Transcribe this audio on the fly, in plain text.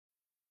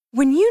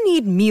When you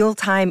need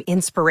mealtime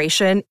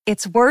inspiration,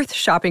 it's worth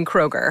shopping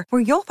Kroger,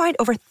 where you'll find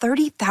over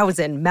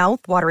 30,000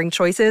 mouth-watering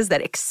choices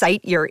that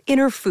excite your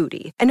inner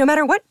foodie. And no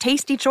matter what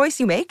tasty choice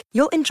you make,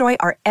 you'll enjoy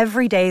our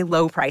everyday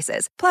low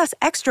prices, plus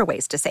extra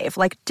ways to save,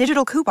 like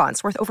digital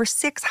coupons worth over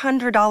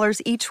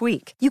 $600 each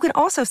week. You can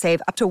also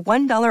save up to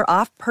 $1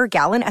 off per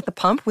gallon at the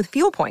pump with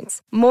fuel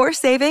points. More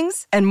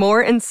savings and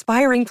more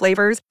inspiring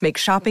flavors make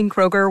shopping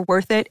Kroger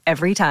worth it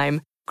every time.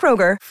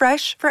 Kroger,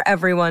 fresh for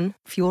everyone.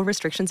 Fuel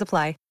restrictions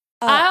apply.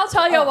 I'll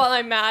tell you while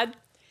I'm mad.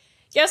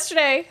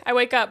 Yesterday, I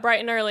wake up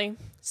bright and early,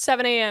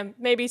 7 a.m.,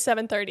 maybe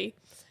 7:30.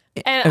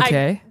 And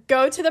I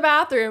go to the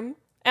bathroom,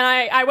 and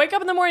I wake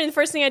up in the morning, the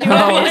first thing I do... Oh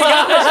my gosh,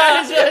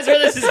 I just realized where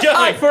this is going.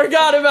 I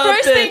forgot about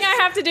this. First thing I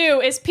have to do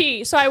is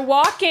pee. So I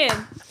walk in,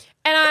 and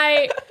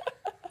I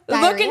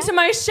look into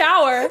my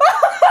shower.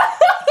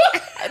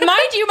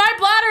 Mind you, my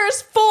bladder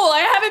is full.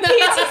 I haven't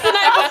peed since the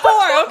night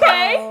before,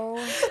 okay? Oh.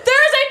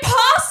 There's a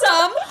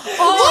possum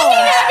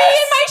looking at me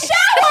in my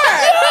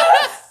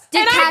shower!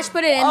 Did Cash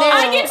put it in there?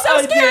 I get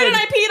so scared and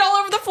I peed all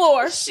over the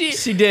floor. She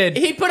did.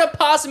 He put a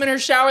possum in her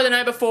shower the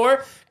night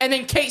before, and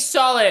then Kate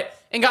saw it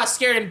and got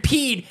scared and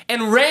peed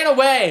and ran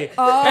away.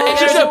 Oh. And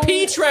there's a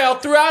pee trail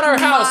throughout our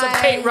house of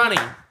Kate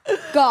running.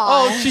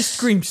 God. Oh, she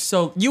screamed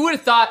so... You would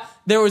have thought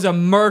there was a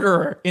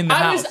murderer in the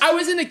house. I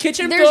was in the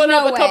kitchen filling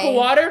up a cup of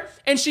water,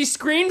 and she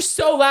screamed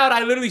so loud,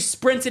 I literally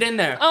sprinted in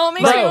there. Oh, it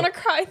makes me want to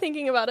cry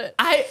thinking about it.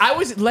 I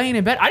was laying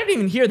in bed. I didn't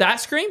even hear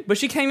that scream, but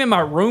she came in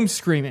my room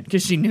screaming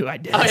because she knew I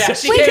did. Oh, yeah.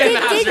 She came in the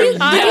house. Did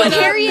you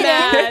carry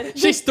it in?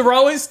 She's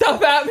throwing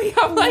stuff at me.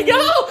 I'm like,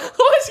 oh,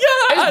 what's going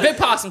on? It was a big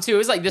possum, too. It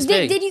was like this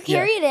big. Did you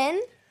carry it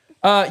in?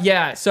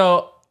 Yeah,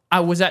 so... I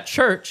was at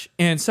church,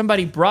 and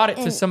somebody brought it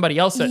to somebody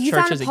else at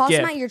church as a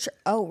gift. At your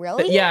oh,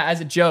 really? But yeah,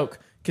 as a joke,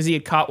 because he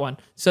had caught one.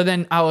 So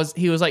then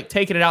he was like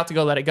taking it out to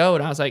go let it go,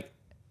 and I was like,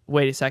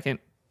 wait a second.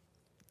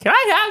 Can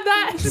I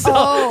have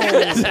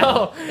that?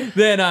 So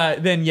then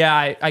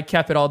I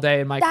kept it all day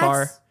in my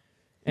car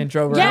and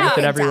drove around with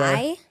it everywhere.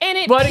 And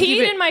it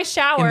peed in my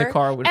shower. In the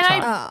car would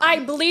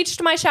I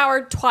bleached my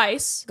shower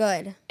twice.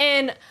 Good.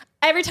 And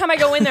every time I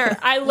go in there,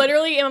 I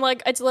literally am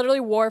like, it's literally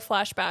war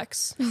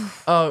flashbacks.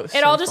 Oh,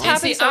 it all just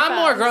happens. See, I'm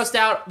more grossed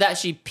out that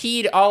she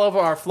peed all over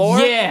our floor.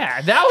 Yeah,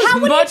 that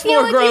was much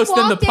more gross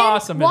than the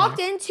possum. Walked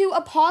into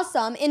a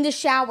possum in the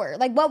shower.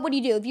 Like, what would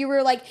you do if you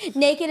were like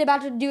naked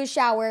about to do a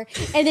shower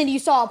and then you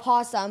saw a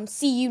possum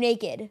see you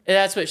naked?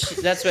 That's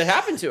what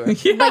happened to her.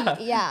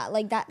 Yeah,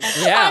 like that.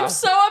 I'm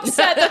so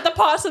upset that the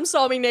possum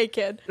saw me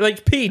naked.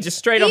 Like pee just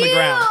straight on the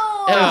ground.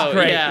 It was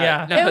great.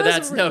 Yeah. No,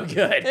 that's no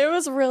good. It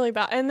was really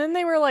bad. And then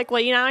they were like,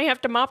 well, now you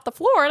have to mop the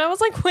floor. And I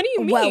was like, what do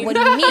you mean? Well, what do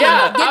you mean?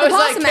 Yeah, Get I the was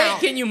like, possum Kate, out.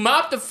 can you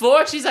mop the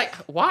floor? She's like,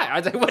 why? I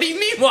was like, what do you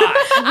mean, why?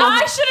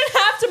 I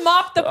shouldn't have to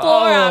mop the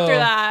floor after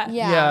that.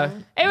 Yeah.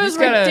 It was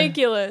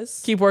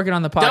ridiculous. Keep working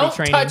on the potty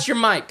training. Don't touch your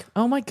mic.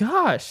 Oh my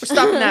gosh. We're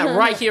stopping that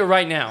right here,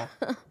 right now.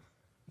 I'm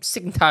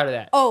sick and tired of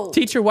that. Oh.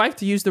 Teach your wife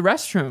to use the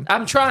restroom.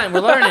 I'm trying.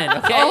 We're learning,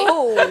 okay?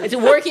 It's a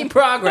work in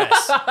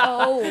progress.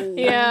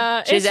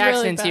 Yeah. She has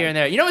accidents here and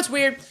there. You know what's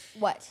weird?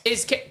 What?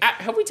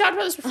 Have we talked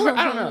about this before?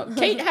 I don't know.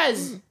 Kate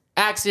has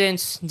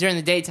accidents during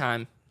the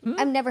daytime.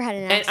 I've never had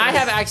an accident. And I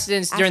have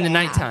accidents during the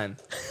nighttime.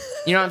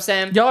 You know what I'm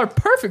saying? Y'all are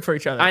perfect for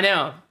each other. I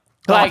know.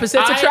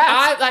 Opposites attract.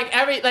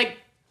 I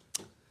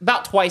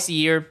about twice a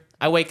year,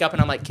 I wake up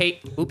and I'm like,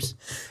 Kate, oops.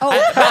 Oh.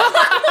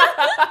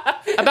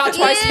 About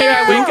twice a year,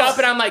 I wake up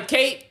and I'm like,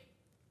 Kate,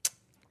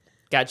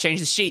 gotta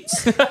change the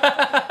sheets.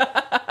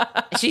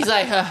 She's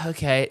like,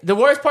 okay. The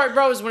worst part,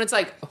 bro, is when it's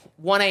like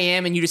 1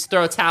 a.m. and you just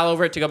throw a towel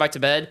over it to go back to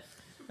bed.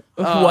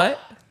 What?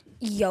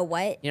 Yo,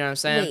 what? You know what I'm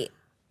saying? Wait.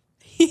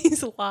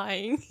 He's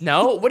lying.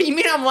 No? What do you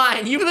mean I'm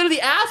lying? You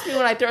literally asked me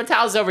when I throw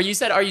towels over. You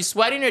said, are you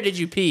sweating or did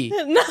you pee?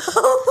 No.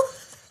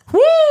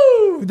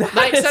 Woo!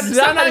 That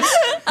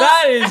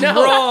is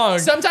wrong.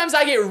 Sometimes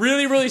I get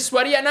really, really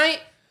sweaty at night,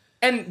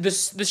 and the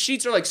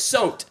sheets are like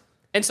soaked.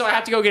 And so I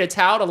have to go get a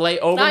towel to lay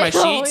over my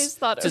sheets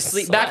to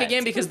sleep back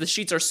again because the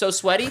sheets are so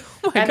sweaty.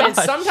 Then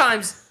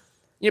sometimes,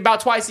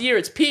 about twice a year,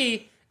 it's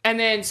pee, and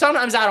then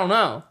sometimes I don't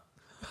know.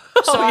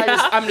 So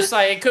I'm just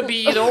like, it could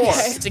be either or.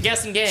 It's a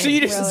guessing game. So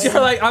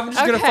you're like, I'm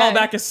just going to fall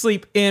back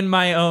asleep in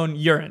my own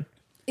urine.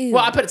 Ew.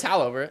 Well, I put a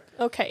towel over it.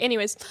 Okay,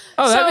 anyways.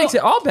 Oh, that makes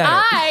it all better.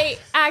 I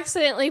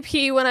accidentally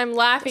pee when I'm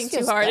laughing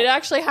too hard. It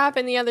actually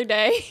happened the other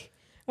day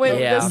when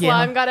the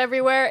slime got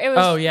everywhere. It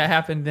was. It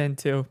happened then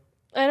too.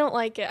 I don't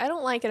like it. I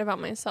don't like it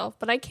about myself,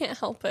 but I can't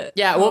help it.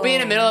 Yeah, we'll be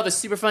in the middle of a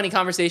super funny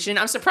conversation.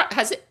 I'm surprised.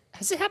 Has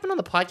it happened on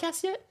the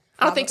podcast yet?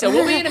 I don't think so.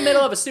 We'll be in the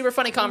middle of a super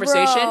funny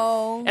conversation,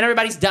 and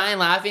everybody's dying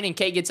laughing, and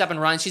Kate gets up and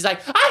runs. She's like,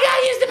 I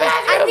gotta use the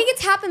bathroom. I think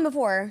it's happened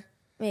before.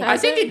 Maybe. I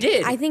think it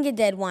did. I think it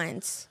did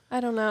once.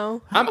 I don't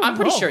know. I'm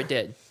pretty sure it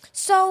did.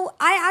 So,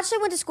 I actually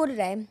went to school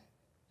today.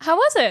 How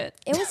was it?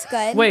 It was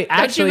good. Wait,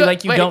 actually,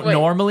 you don't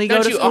normally go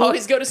to school? Don't you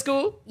always go to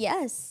school?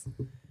 Yes.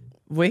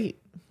 Wait.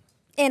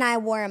 And I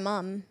wore a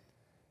mum.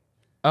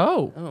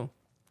 Oh.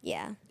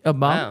 Yeah. A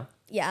mum? Wow.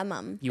 Yeah, a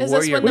mum. You Is wore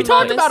this your when the We mom.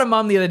 talked about a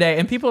mom the other day,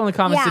 and people in the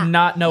comments Yeah. did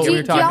not know what we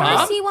were Do talking y'all want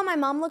about. to see what my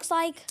mom looks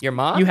like? Your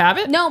mom? You have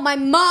it? No, my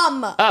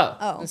mom.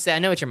 Oh. Let's see, I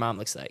know what your mom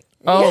looks like.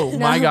 Oh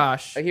my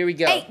gosh. Oh, here we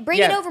go. Hey, bring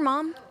it over,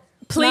 Mom.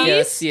 Please, Yeah,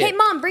 let's see it. Hey,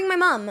 Mom, bring my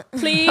mom.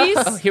 please.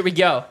 Oh, here we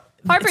go.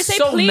 Harper, It's say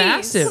so please.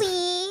 massive.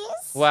 Please.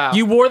 Wow.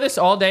 You wore this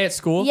all day at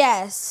school?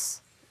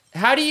 Yes.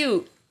 How do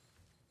you?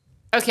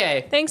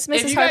 Okay. Thanks,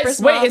 If Mrs. you guys- Harper's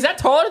Wait, mom. is that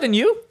taller than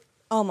you?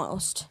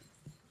 Almost.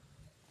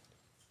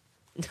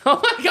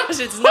 Oh my gosh,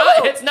 it's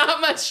not. It's not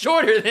much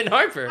shorter than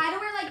Harper. I had to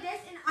wear like this,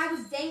 and I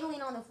was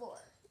dangling on the floor.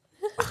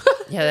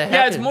 Yeah, that Yeah,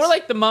 happens. it's more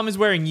like the mom is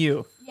wearing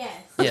you. Yes.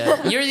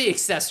 Yeah, you're the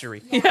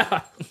accessory.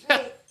 Yeah.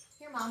 Wait,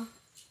 here, Mom.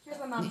 Here's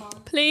my mom.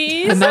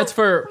 Please? And that's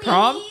for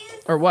prom?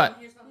 Please. Or what?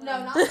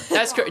 No, not.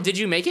 That's did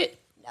you make it?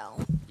 No.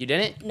 You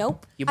didn't?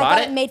 Nope. You I bought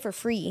got it? it made for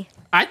free.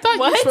 I thought you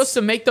were What? supposed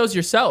to make those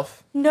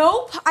yourself.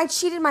 Nope. I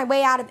cheated my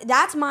way out of it.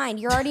 That's mine.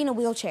 You're already in a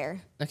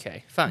wheelchair.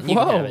 Okay, fine. You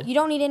Whoa. can have it. You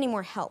don't need any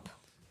more help.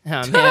 Oh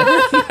man.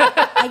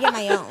 I get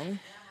my own.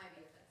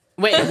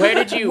 Wait, where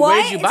did you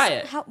buy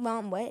it?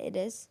 Mom, what it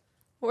is?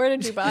 Where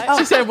did you buy it?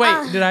 She said,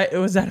 wait,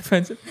 was that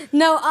offensive?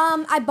 No,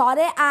 I bought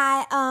it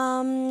at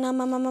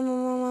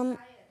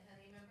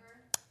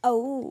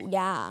oh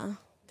yeah.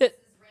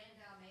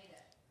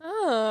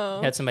 Oh.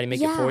 Had somebody make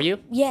Yeah. it for you?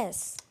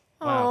 Yes.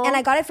 Wow. And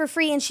I got it for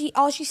free, and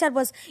all she said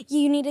was,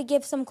 "You need to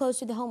give some clothes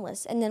to the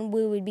homeless, and then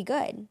we would be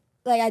good."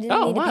 Like I didn't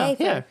Oh, need to wow, pay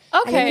for. yeah.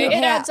 I didn't Okay, need to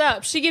it pay adds out.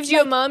 up. She gives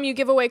you a mom, you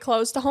give away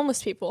clothes to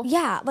homeless people.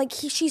 Yeah, like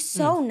she's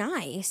so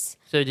nice.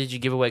 So did you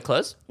give away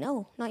clothes?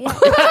 No, not yet.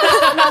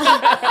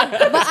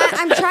 But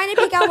I'm trying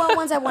to pick out what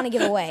ones I want to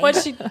give away. What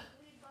she?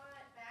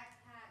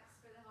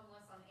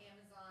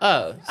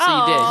 Oh, so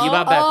you did. You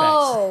bought backpacks.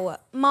 Oh,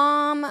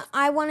 Mom,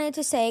 I wanted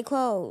to say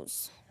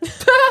clothes.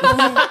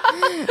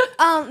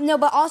 No,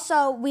 but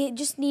also we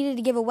just needed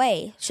to give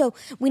away, so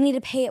we need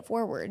to pay it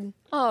forward.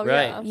 Oh,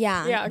 Right.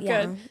 yeah. Yeah,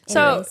 yeah. Good.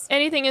 So, Anyways.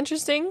 anything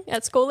interesting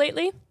at school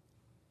lately?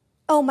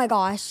 Oh my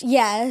gosh,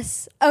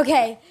 yes.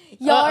 Okay,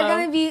 y'all are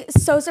gonna be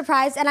so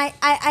surprised, and I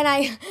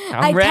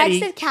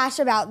ready. texted Cash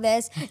about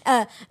this,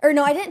 or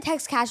no, I didn't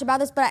text Cash about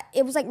this, but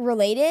it was like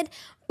related.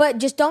 But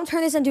just don't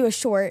turn this into a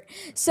short.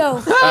 So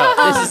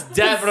This is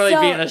definitely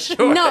being a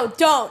short. No,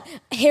 don't.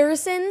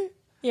 Harrison.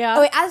 Yeah.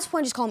 Oh wait, at this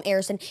point, just call him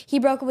Harrison. He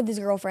broke up with his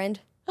girlfriend.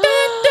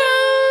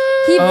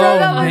 He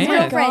broke up with his man.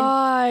 girlfriend.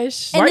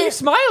 Gosh. Why are then- you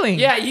smiling?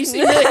 Yeah, you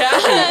seem really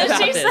happy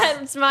about She this.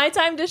 said it's my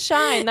time to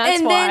shine. That's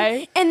and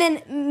why.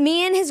 then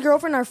me and his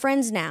girlfriend are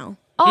friends now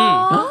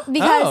Oh.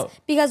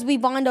 because we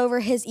bond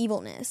over his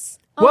evilness.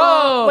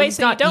 Whoa. Wait, he's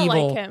so you not don't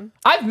evil. like him?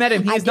 I've met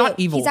him. He's I not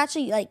did. evil. He's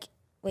actually like,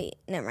 wait,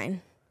 never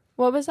mind.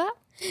 What was that?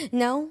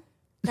 No.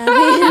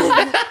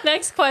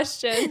 Next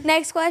question.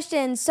 Next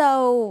question.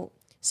 So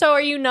So,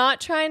 are you not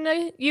trying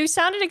to? You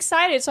sounded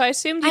excited, so I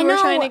assumed you I were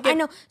trying to know, get. I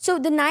know. So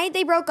the night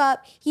they broke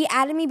up, he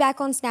added me back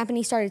on Snap and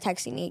he started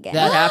texting me again.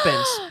 That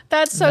happens.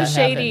 That's so That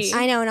shady. happens.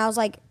 I know, and I was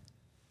like,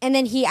 and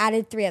then he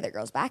added 3 other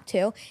girls back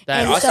too.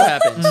 That and also so,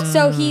 happens.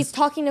 So he's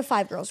talking to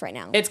 5 girls right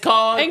now. It's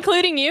called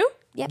Including you?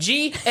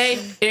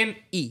 GAME.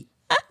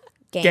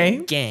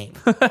 Game? Game.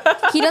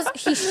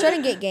 He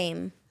shouldn't get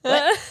game.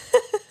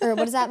 Or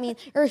what does that mean?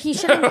 Or he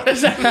shouldn't. What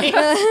does that mean?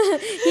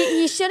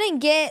 he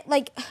shouldn't get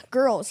like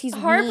girls. He's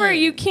Harper,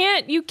 mean. you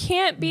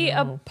can't be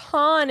a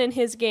pawn in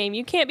his game.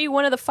 You can't be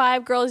one of the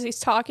 5 girls he's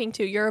talking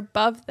to. You're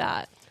above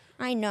that.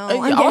 I know.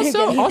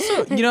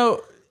 Also, you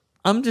know,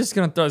 I'm just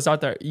gonna throw this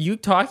out there. You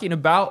talking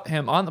about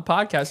him on the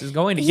podcast is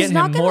going to he's get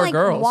not him gonna more like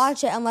girls.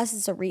 watch it unless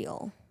it's a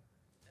reel.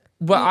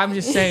 But I'm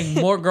just saying,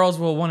 more girls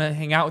will want to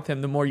hang out with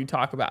him the more you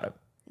talk about him.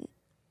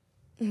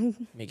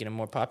 Making him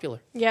more popular.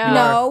 Yeah.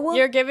 No.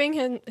 You're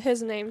giving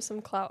his name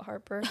some clout,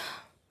 Harper.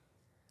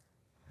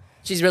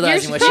 She's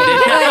realizing what she Wait,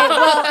 did.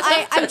 well,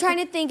 I'm trying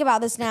to think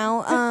about this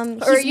now.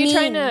 Or are He's you mean.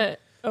 trying to?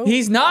 Oh.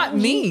 He's not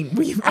mean.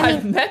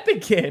 I've met the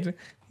kid.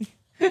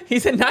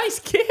 He's a nice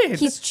kid.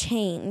 He's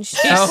changed.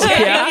 oh,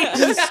 yeah?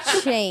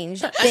 He's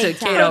changed. That's Big what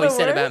Kate time. always the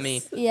said worst? about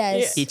me.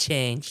 Yes. He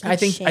changed. I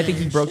think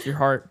he broke your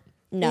heart.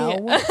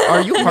 No.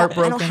 Are you I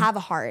heartbroken? don't have a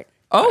heart.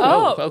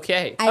 Oh, Oh,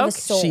 okay. I have a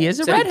soul. she is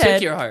a So he redhead.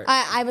 took your heart.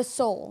 I have a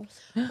soul.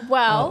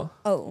 Well,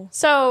 Oh.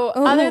 so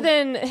other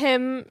than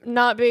him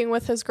not being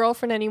with his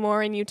girlfriend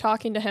anymore and you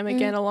talking to him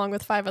again along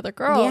with 5 other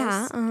girls,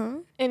 Yeah.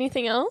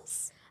 anything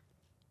else?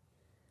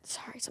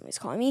 Sorry, somebody's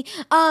calling me.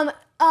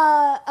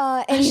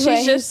 Anyways.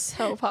 She's just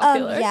so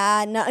popular.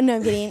 Yeah. No,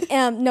 I'm kidding.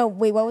 No,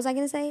 wait. What was I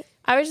gonna say?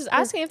 I was just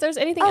asking if there's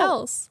anything Oh.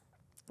 else.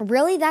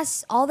 Really,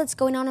 that's all that's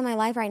going on in my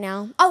life right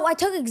now. Oh, I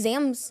took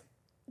exams.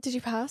 Did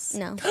you pass?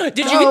 No. Did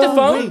you get the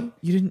phone? Wait,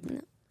 you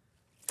didn't?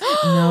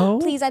 No.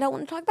 Please, I don't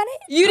want to talk about it.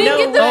 You didn't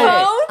get the way.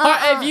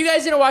 phone? If you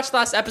guys didn't watch the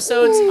last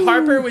episodes,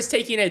 Harper was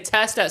taking a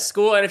test at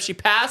school, and if she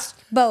passed,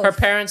 Both. her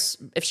parents,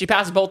 if she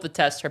passed both the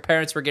tests, her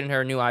parents were getting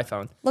her a new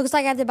iPhone. Looks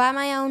like I have to buy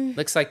my own.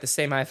 Looks like the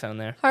same iPhone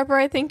there. Harper,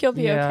 I think you'll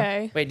be Yeah.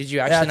 okay. Wait, did you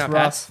actually That's not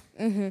rough. pass?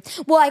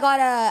 Well, I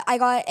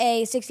got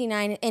a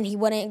 69, and he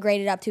wouldn't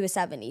grade it up to a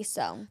 70.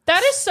 So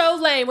That is so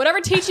lame.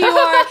 Whatever teacher you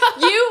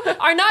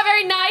are not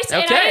very nice,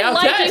 and I Okay, didn't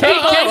like you okay.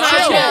 people. Hey, in my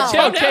chill, school.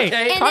 chill. Okay,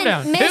 Okay. And calm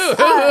then down. Miss,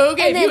 Who and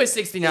gave then- you a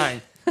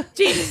 69?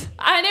 Jeez.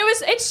 And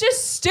it's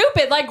just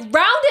stupid. Like, round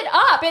it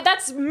up.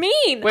 That's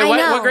mean. Wait,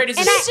 what grade is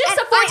this? She's just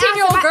a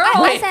 14-year-old girl.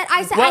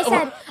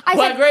 I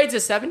said, grade's a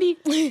 70?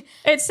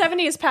 It's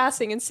 70 is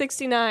passing and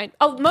 69.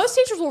 Oh, most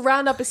teachers will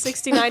round up a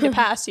 69 to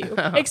pass you,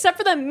 except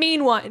for the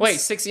mean ones. Wait,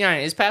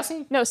 69 is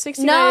passing? No,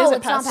 69 No, isn't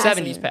it's not passing. passing.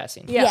 70 is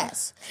passing. Yeah.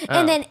 Yes.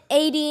 And then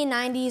 80,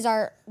 90s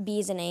are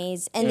B's and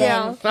A's. And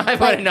then I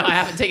wouldn't know. I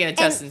haven't taken a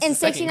test since and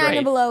second 69 grade.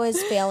 and below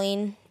is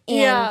failing. And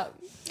Yeah.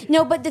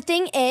 No, but the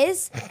thing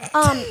is,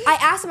 I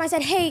asked him, I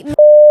said, hey,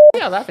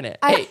 Yeah, laughing at.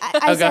 I Hey,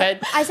 said, go ahead.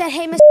 I said,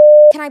 hey, Miss,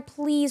 can I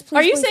please?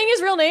 Are you please? saying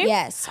his real name?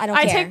 Yes, I don't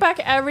I care. take back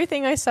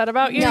everything I said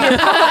about you. No. You're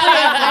probably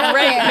I a don't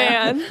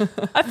great care.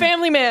 man. A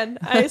family man,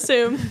 I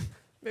assume.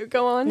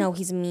 Go on. No,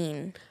 he's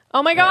mean.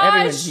 Oh my gosh.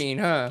 Everyone's mean,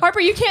 huh? Harper,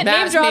 you can't name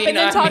That's drop mean, and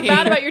then not talk mean.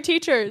 bad about your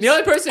teachers. The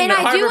only person And that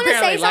I Harper do want to say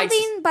apparently likes.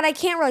 something, but I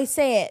can't really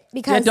say it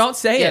because Yeah, don't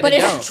say it. But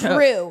Yeah, it's don't.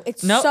 true.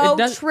 It's No, so it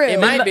does- true. It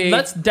might be.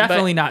 Let's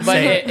definitely not but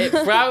say it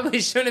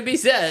probably shouldn't be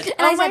said. And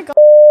Oh I my said, God.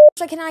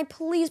 so can I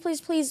please,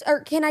 or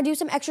can I do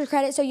some extra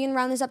credit so you can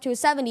round this up to a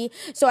 70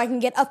 so I can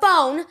get a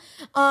phone?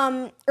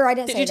 Or I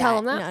didn't say you tell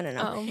him that. that?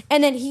 No. Oh.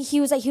 And then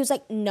he was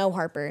like, no,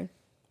 Harper.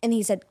 And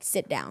he said,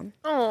 sit down.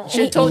 Oh.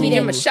 Should have told you to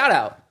give him a shout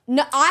out.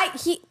 No,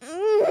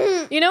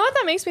 You know what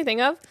that makes me think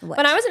of? What?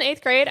 When I was in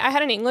 8th grade, I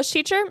had an English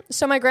teacher.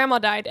 So my grandma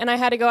died, and I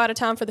had to go out of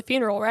town for the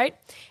funeral, right?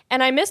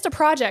 And I missed a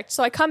project.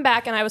 So I come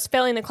back, and I was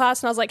failing the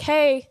class, and I was like,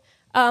 hey,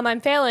 I'm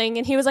failing.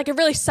 And he was like, it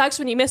really sucks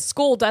when you miss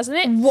school, doesn't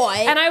it? What?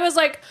 And I was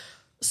like,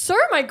 sir,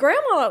 my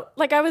grandma,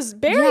 like I was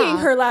burying Yeah.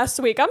 her last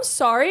week. I'm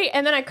sorry.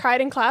 And then I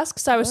cried in class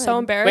because I was so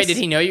embarrassed. Wait, did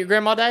he know your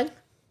grandma died?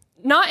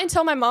 Not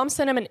until my mom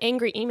sent him an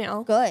angry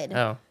email. good.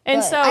 Oh.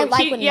 And Good. so I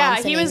like he, when yeah,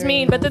 moms send he was angry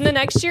mean. But then the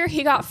next year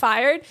he got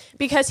fired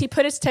because he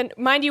put his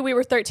mind you, we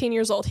were 13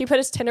 years old. He put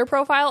his Tinder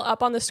profile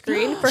up on the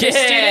screen for his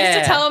Yeah. students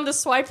to tell him to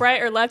swipe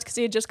right or left because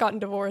he had just gotten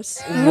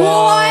divorced.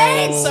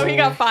 What? So he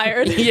got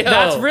fired. Yo.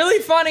 That's really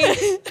funny.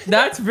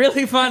 That's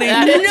really funny.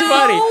 That is No.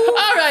 funny.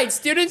 All right,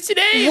 students,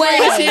 today we're Wait.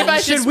 going to see if I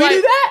Should should we swipe.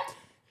 do that?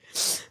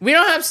 We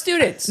don't have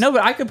students. No,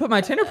 but I could put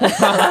my Tinder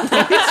profile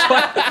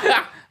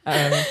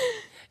on.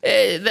 Who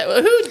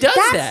does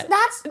that?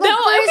 That's like No,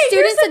 for his okay,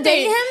 here's students the to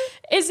date thing.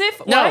 him? Is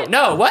if No, what?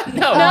 no, what?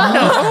 No, no.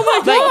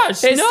 Oh my Like,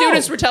 gosh, his no.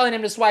 students were telling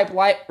him to swipe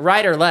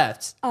right or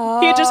left. He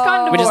had just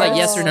gotten Which divorced. is like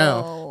yes or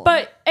no.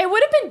 But it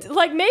would have been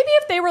like maybe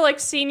if they were like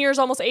seniors,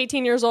 almost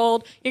 18 years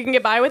old, you can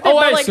get by with it. Oh,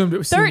 but I like assumed it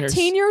was 13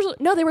 seniors. years.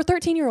 No, they were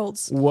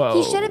 13-year-olds. Whoa.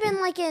 He should have been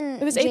like in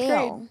It was 8th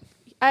jail. grade.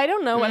 I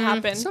don't know what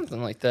happened.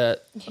 Something like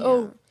that.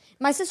 Oh,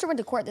 My sister went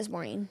to court this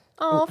morning.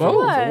 oh, for Whoa,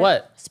 what? For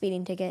what?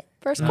 Speeding ticket.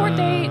 First court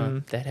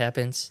date. That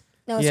happens.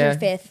 No, it's Yeah. her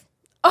fifth.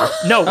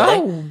 No way.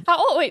 Oh. How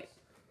old? Wait,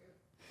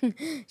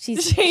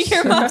 She's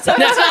your mom's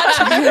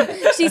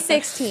she's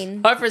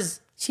 16. Harper's.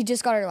 She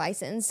just got her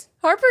license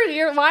Harper.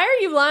 Why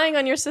are you lying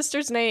on your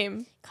sister's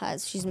name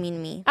because she's mean to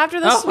me. after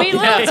the sweet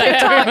yeah, little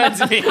TikTok?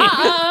 everyone's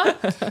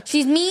mean.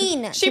 She's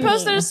mean. She to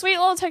posted me. a sweet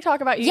little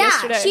TikTok about you Yeah,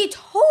 yesterday. she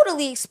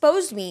totally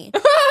exposed me.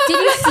 Did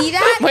you see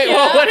that? Wait, Yeah.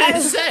 well, what did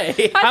it say?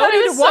 I thought need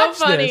it to was watch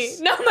so funny.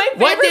 this. No, my favorite.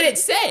 What did it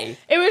say?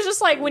 It was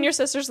just like when your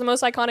sister's the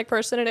most iconic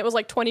person, and it was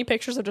like 20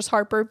 pictures of just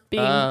Harper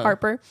being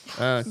Harper.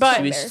 But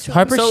She was,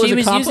 Harper, So it was she a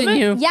was using compliment?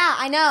 you. Yeah,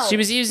 I know. She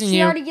was using she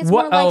you. already gets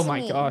What? more likes Oh than my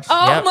me. gosh.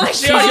 oh Yep. my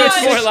She gets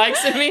god, more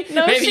likes than me.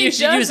 No, Maybe she you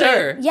should use doesn't.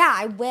 her. Yeah,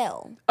 I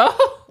will.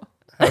 Oh.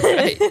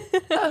 Right.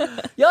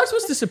 Y'all are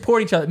supposed to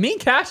support each other. Me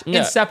and Cash, No.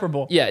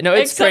 inseparable. Yeah, no,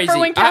 it's except crazy. for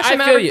when Cash I and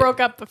feel Maverick you. broke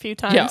up a few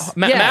times. Yeah,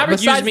 Yeah, Maverick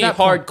besides used me that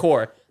point.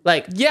 hardcore.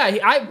 Like, Yeah,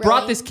 I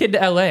brought this kid to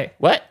LA.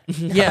 what?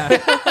 Yeah.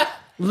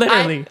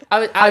 Literally.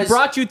 I I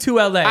brought you to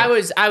LA. I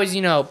was,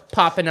 you know,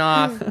 popping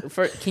off.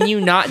 Can you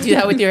not do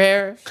that with your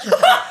hair?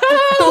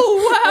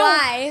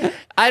 Why?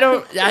 I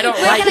don't Wait, like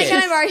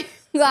can I it. borrow your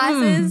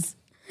glasses?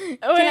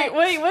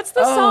 Wait, what's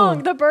the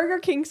song? The Burger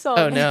King song.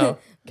 Oh no.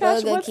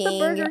 Cash, Burger what's King.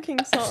 the Burger King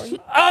song?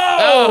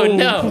 Oh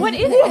no. What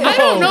is it? I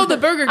don't know the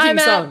Burger King I'm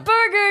song. at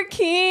Burger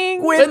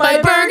King With With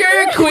my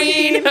Burger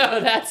Queen. Oh,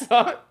 that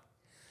song.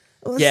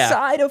 Yeah.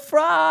 Side of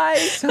fries.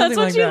 That's Something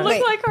what like you that. look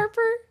Wait. like,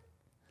 Harper.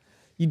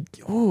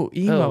 Emo.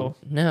 Oh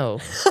no.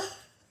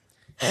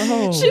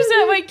 Oh. She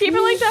said, "Wait, keep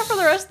it like that for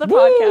the rest of the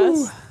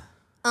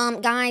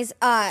podcast." Guys,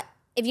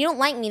 if you don't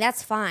like me,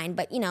 that's fine,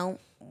 but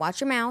watch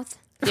your mouth.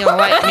 You don't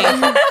like me?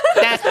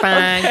 That's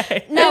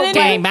fine. No,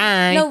 Okay, but-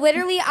 bye. No,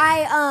 literally,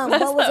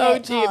 That's what was the it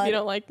OG. called? If you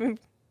don't like me,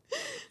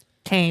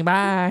 Okay,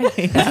 bye.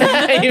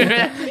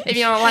 If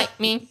you don't like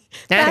me,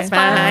 that's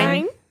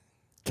fine.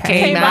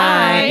 Okay, bye.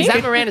 bye. Is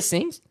that Miranda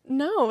sings?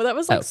 No, that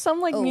was like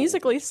some Oh.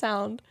 musically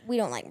sound. We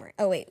don't like Miranda.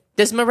 Oh wait,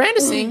 Does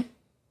Miranda sing?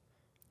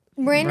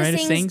 Miranda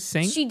Miranda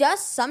sing? She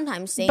does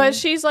sometimes sing, But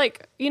she's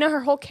like, her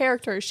whole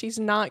character, she's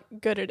not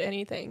good at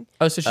anything.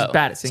 Oh, so she's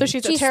bad at singing. So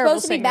she's she's a terrible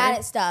supposed to be singer. bad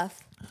at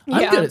stuff.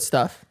 I'm Yeah. good at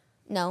stuff.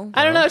 No,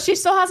 I don't know. She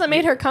still hasn't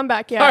made her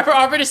comeback yet.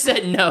 Harper just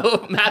said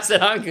no. Matt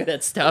said I'm good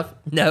at stuff.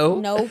 No.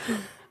 no.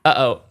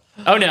 Uh-oh.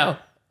 Oh no.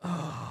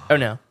 Oh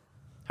no.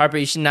 Harper,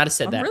 you should not have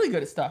said I'm that. really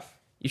good at stuff.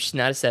 You should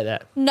not have said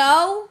that.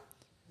 No.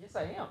 Yes,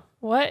 I am.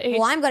 What?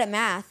 Well, I'm good at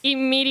math.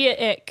 Immediate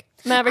ick.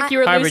 Maverick, you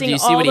were Harper, losing do you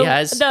see all what he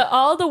has?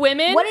 all the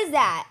women What is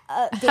that?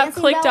 have Dancing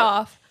clicked belt?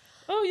 off.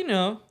 Oh, you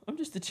know, I'm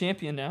just the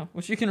champion now,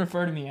 which you can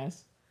refer to me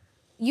as.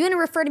 You gonna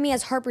refer to me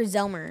as Harper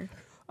Zelmer?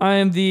 I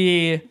am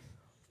the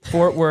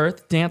Fort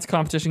Worth Dance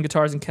Competition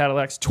Guitars and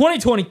Cadillacs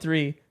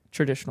 2023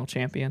 traditional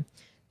champion.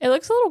 It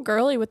looks a little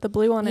girly with the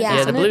blue on it. Yeah. Yeah, the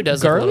doesn't blue it?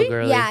 does look a Girly? little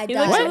girly. Yeah, it It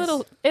does. looks a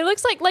little. It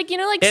looks like It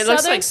southern.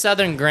 looks like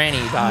Southern granny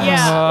vibes.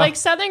 Yeah, Uh, like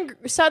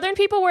southern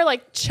people wear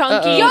like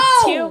chunky.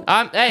 Uh-oh. Teal.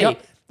 Hey,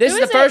 Yep. this Who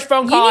is the is first it?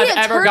 phone You call need I've to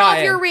ever turn off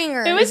gotten. your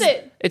ringer. Who is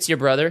it? It's your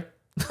brother.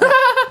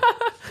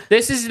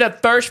 This is the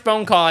first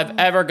phone call I've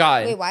ever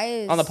gotten Wait, why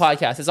is on the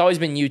podcast. It's always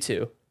been you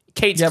two.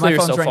 Kate's Yeah, my clear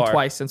phone's so rang far.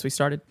 twice since we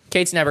started.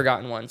 Kate's never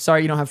gotten one.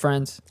 Sorry, you don't have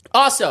friends.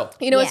 Also,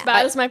 You know what's Yeah.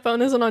 bad is my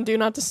phone isn't on Do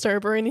Not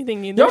Disturb or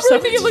anything either. Y'all really so-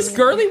 think it looks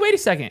girly? Wait a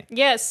second.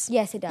 Yes.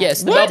 Yes, it does.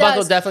 yes, the What belt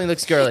buckle does? definitely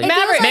looks girly.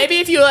 Maverick. Maybe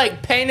if you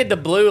like painted the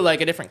blue like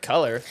a different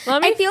color.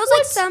 Let me- It feels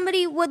like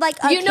somebody would like.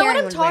 You know what Karen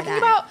I'm would wear talking that.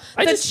 about?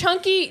 I The just-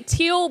 chunky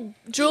teal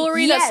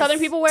jewelry that Yes. Southern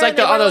people wear. It's like and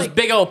they all wear, those like-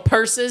 big old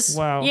purses.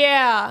 Wow.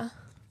 Yeah.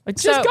 I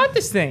just So- got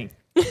this thing.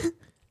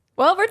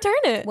 Well, return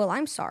it. Well,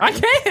 I'm sorry. I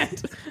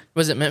can't.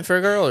 Was it meant for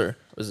a girl or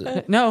was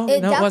it No,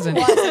 It no, it wasn't.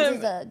 definitely was. This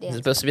is a is it dance.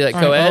 supposed to be like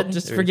All right, co-ed? well,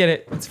 just Or- forget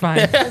it. It's fine.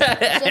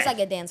 It's just like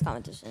a dance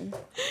competition.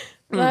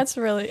 That's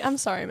really. I'm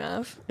sorry,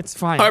 Mav. It's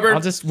fine. Harper,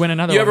 I'll just win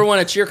another You one. ever won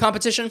a cheer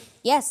competition?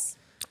 Yes.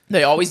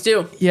 They always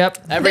do. Yep.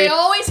 Every They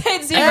always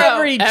hit zero.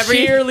 Every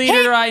cheerleader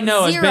Hit I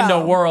know has been to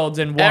zero. Worlds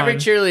and won. every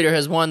cheerleader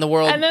has won the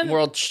world And then-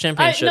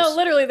 championships. no,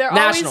 literally, they're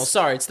nationals. always.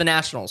 Sorry, it's the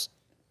nationals.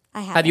 I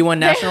have. Have you won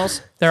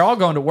nationals? They're all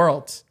going to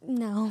Worlds.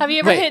 No. Have you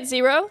ever Wait. hit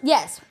zero?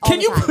 Yes. all Can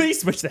the you time.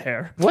 please switch the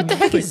hair? What the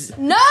heck is?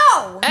 No.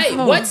 Hey,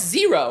 what's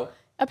zero?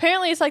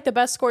 Apparently, it's like the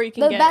best score you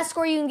can The get. best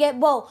score you can get.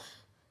 Well,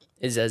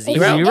 Is a if, zero?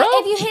 Zero?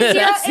 if you hit zero,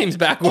 That seems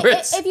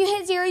backwards. If you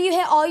hit zero, you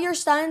hit all your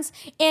stunts,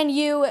 and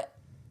you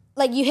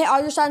hit all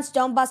your stunts.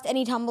 Don't bust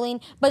any tumbling,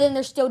 but then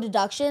there's still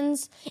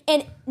deductions.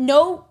 And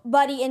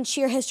nobody in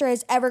cheer history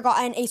has ever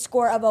gotten a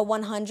score of a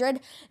 100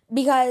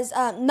 because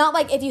not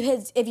like if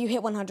you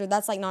hit 100,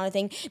 that's like not a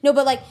thing. No,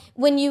 but like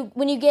when you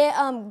get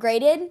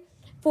graded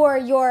for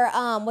your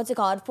what's it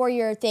called, for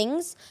your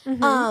things.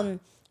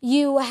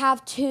 You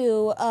have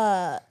to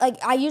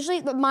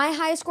my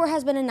highest score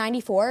has been a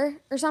 94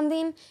 or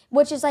something,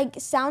 which is like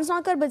sounds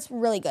not good, but it's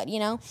really good, you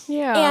know.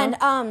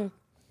 Yeah.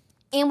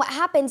 And what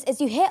happens is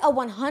you hit a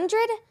 100,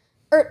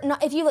 or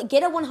not, if you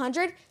get a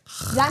 100,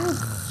 that means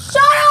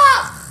shut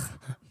up.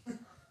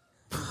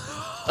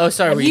 Oh,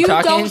 sorry. Were you You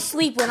talking? don't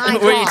sleep when I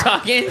Were you talk.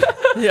 talking?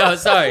 Oh,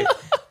 sorry.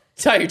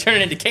 Sorry, you're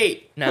turning into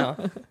Kate now.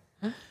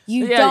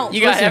 You Yeah, don't.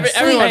 You got Listen,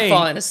 everyone hey,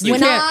 falling asleep. when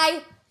can't-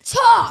 I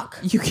talk.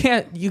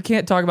 You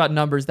can't talk about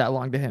numbers that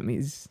long to him.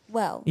 He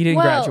Well, didn't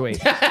Well- graduate.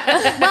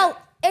 well,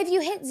 if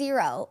you hit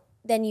zero,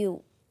 then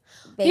you.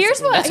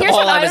 Here's what That's all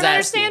I I was don't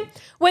understand.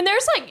 asking. When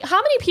there's like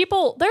how many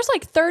people? There's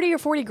like 30 or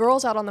 40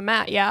 girls out on the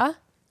mat. Yeah.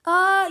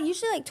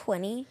 Usually like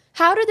 20.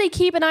 How do they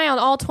keep an eye on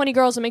all 20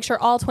 girls and make sure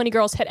all 20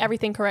 girls hit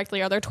everything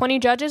correctly? Are there 20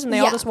 judges and they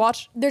all Yeah. just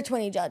watch? They're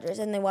 20 judges,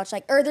 and they watch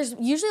or there's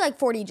usually like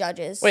 40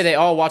 judges. Wait, they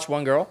all watch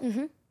one girl?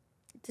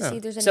 to see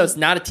if there's any. So it's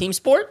not a team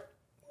sport?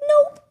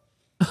 Nope.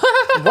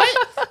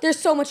 What? There's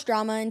so much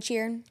drama in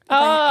cheer.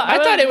 I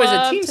thought would it was a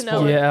love team to know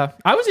sport. it. Yeah,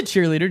 I was a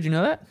cheerleader. Do you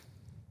know that?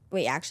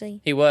 Wait,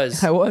 actually, He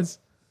was. I was.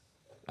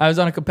 I was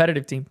on a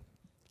competitive team.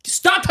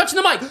 Stop touching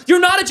the mic. You're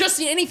not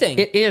adjusting anything.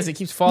 It is. It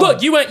keeps falling.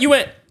 Look, you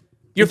went.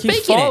 You're keeps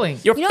faking falling.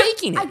 it. You're You know what?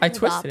 faking it. I give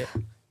twisted up.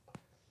 it.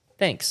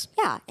 Thanks.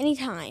 Yeah,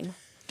 anytime.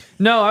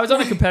 No, I was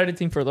on a competitive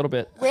team for a little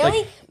bit.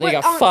 Really? they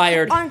got on,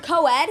 fired. on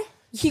co-ed.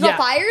 He Yeah. got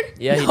fired?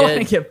 Yeah, he No, I did.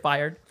 didn't get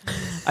fired.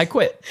 I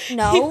quit. He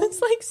No.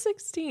 was like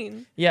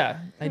 16. Yeah,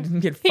 I didn't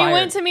get He fired.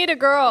 went to meet a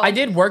girl. I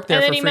did work there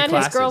And for then he free met his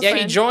classes. girlfriend.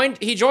 Yeah,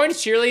 he joined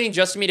cheerleading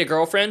just to meet a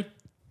girlfriend.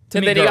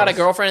 And meet then he got a girls.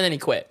 girlfriend and then he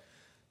quit.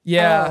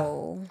 Yeah.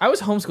 Oh. I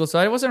was homeschooled, so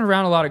I wasn't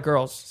around a lot of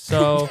girls.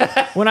 So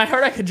when I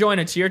heard I could join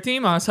a cheer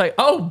team, I was like,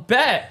 oh,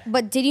 bet.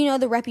 But did you know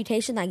the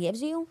reputation that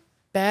gives you?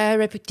 Bad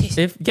reputation.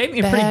 It gave me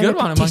a pretty Bad good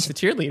one amongst the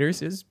reputation.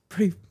 cheerleaders. It was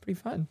pretty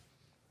fun.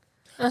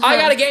 I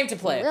got a game to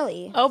play.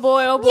 Really? Oh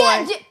boy, oh boy.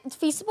 Yeah,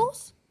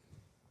 Feastables?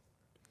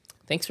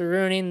 Thanks for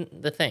ruining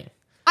the thing.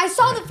 I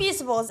saw the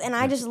Feastables and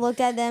I just looked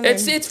at them.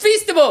 It's and,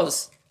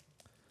 Feastables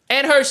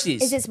and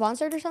Hershey's. is it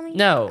sponsored or something?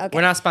 No, Okay.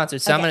 we're not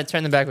sponsored, so I'm Okay. going to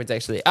turn them backwards,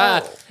 actually.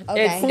 okay.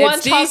 It's One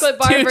these chocolate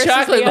bar two versus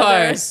chocolate the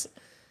other. bars.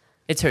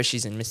 It's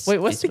Hershey's and Miss. Wait,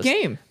 what's the Feastables.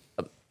 game?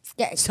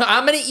 Yeah, So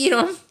I'm going to eat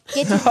them,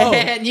 get to-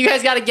 and you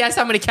guys got to guess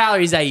how many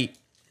calories I eat.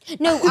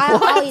 No,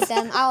 I'll eat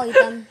them. I'll eat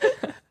them.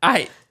 All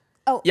right.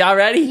 Oh, Y'all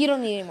ready? you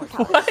don't need any more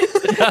calories.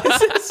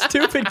 This is a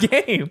stupid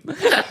game.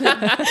 Cash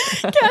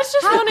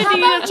just wanted to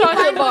eat a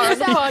chocolate bar on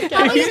the How podcast.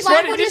 about You you just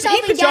wanted blindfold to just yourself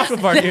eat the and guess?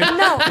 chocolate bar, dude.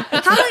 No.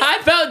 How about, I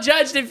felt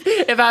judged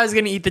if I was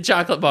going to eat the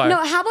chocolate bar. no,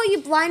 how about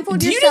you blindfold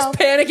Do you yourself? just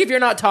panic if you're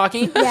not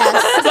talking?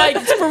 Yes. Like,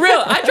 for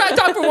real. I tried to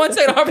talk for 1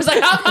 second. Harper's like,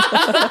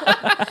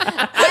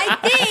 I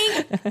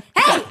think.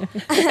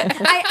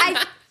 Hey,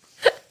 I.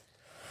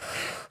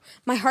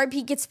 My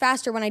heartbeat gets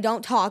faster when I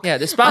don't talk. yeah,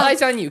 the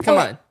spotlight's on you. Come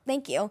Okay, on.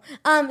 Thank you.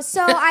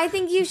 So I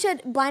think you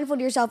should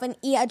blindfold yourself and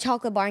eat a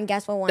chocolate bar and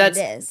guess what one it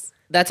is.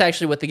 That's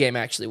actually what the game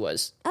actually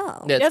was.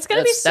 Oh. That's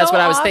gonna be so That's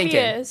what I was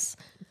obvious.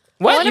 thinking.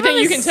 What? One You of them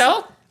think you is- can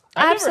tell?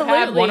 Absolutely. I've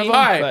never had one of them,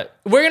 All right, but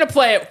we're gonna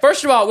play it.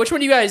 First of all, which one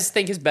do you guys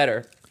think is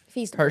better?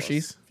 Feastables.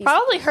 Hershey's.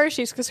 Probably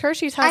Hershey's because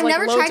Hershey's has I've like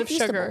never loads tried of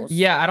sugar. Feastables.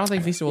 Yeah, I don't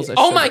think Feastables is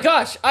Oh sugar. my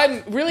gosh,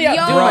 I'm really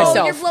outdoing Yo,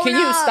 myself. you're blowing Can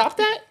you up. stop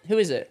that? Who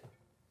is it?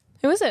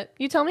 Who is it?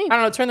 You tell me. I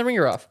don't know. Turn the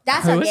ringer off.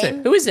 That's Who a is game.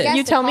 it? Who is it? Guess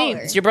You the tell me.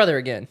 caller. It's your brother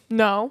again.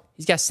 No.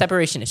 He's got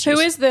separation issues. Who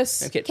is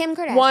this? Okay. Kim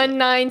Kardashian.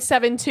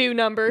 1972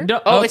 number. No,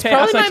 Oh, it's okay,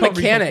 probably I my told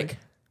you mechanic.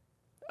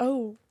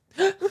 Oh.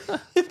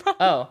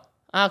 Oh,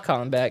 I'll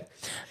call him back.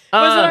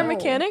 Was it our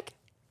mechanic?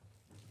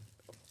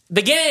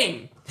 The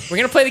game. We're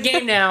gonna play the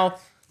game now.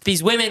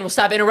 These women will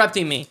stop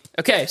interrupting me.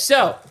 Okay,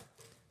 so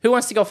who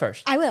wants to go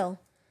first? I will.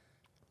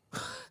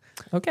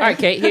 Okay. All right,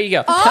 Kate. Here you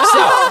go.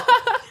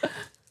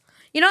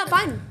 You know what?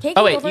 Fine. Kate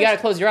Oh can wait, go you first. gotta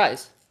close your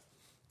eyes.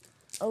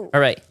 Oh. All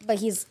right. But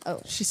he's.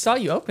 Oh. She saw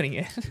you opening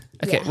it.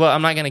 Okay. Yeah. Well,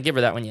 I'm not gonna give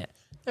her that one yet.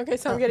 Okay,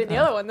 so I'm getting the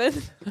other one then.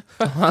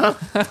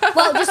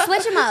 Well, just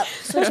switch him up.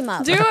 Switch him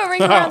up. Do a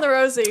ring around the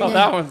rosy. Oh,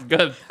 that one's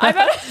good. I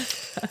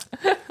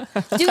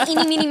bet Do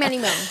eeny, meeny, miny,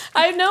 mo.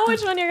 I know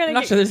which one you're gonna I'm not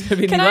get. sure there's gonna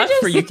be Can any I left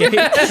for you,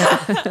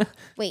 Kate.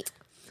 Wait.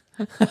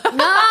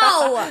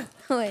 No.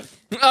 Wait.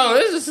 Oh,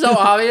 this is so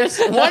obvious.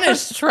 One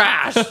is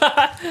trash.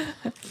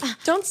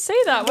 Don't say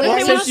that. What Well,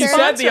 if they since want Since to you said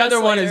sponsor the other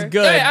us one is later?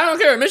 good. Hey, I don't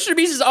care. Mr.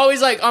 Beast is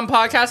always like on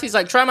podcasts. He's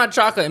like, try my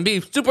chocolate and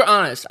be super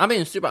honest. I'm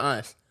being super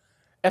honest.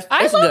 I It's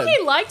thought good.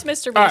 he liked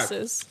Mr. All right.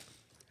 Beast's.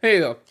 Here you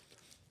go.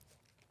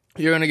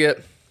 You're gonna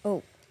get.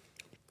 Oh.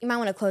 You might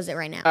want to close it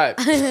right now. All right.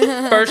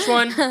 First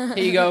one. Here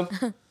you go.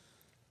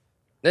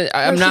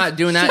 I'm not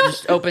doing that.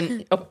 Just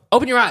open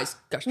your eyes.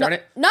 Gosh darn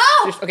it. No.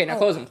 Okay, now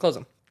close them. Close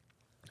them.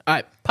 All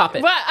right, pop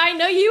it. But I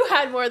know you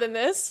had more than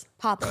this.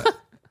 Pop it.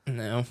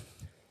 No.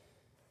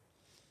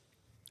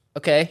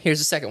 Okay, here's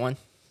the second one.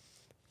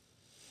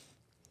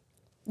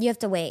 You have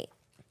to wait.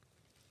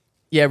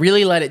 Yeah,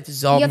 really let it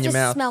dissolve You in have your to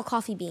mouth. smell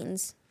coffee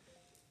beans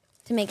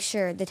to make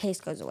sure the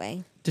taste goes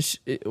away.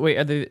 Wait,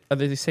 are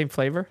they the same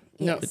flavor?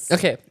 No. Yes.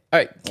 Okay. All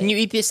right. Can you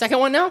eat the second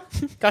one now?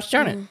 Gosh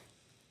darn it.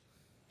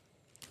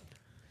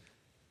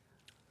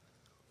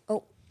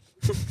 Oh.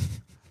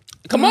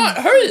 Come on,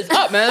 hurry this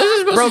up, man. This is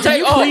supposed Bro, to can take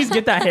you please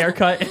get that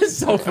haircut? It's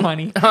so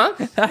funny. Huh?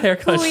 That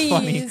haircut's funny.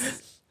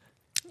 Please.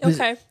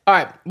 Okay. All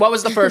right. What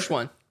was the first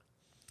one?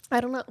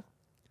 I don't know.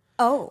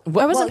 Oh. I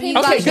wasn't paying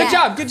Okay,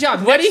 attention. good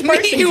job. What do you Next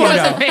mean person you can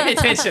wasn't go. paying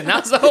attention?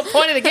 That was the whole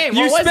point of the game.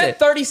 You What was spent it?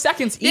 30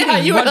 seconds eating Yeah,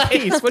 you one were like-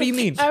 piece. What do you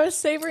mean? I was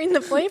savoring the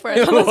flavor.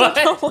 I thought it was What?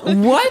 a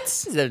one.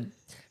 What?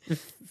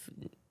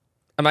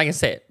 I'm not gonna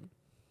say it.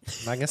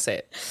 I'm not gonna say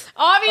it.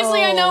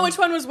 Obviously, I know Oh. which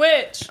one was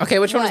which. Okay,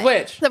 which one was What?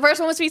 which? The first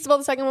one was Feastable.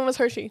 The second one was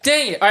Hershey.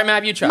 Dang it! All right,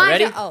 Mab, you try. My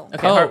Ready? turn. Oh.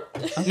 Okay. Oh.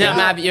 No,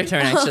 Mab, your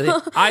turn. Actually.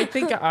 I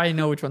think I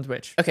know which one's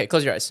which. Okay,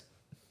 close your eyes.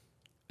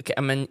 Okay,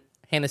 I'm gonna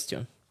hand this to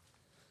him.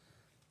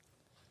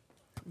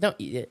 Don't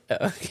eat it.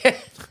 Oh, okay.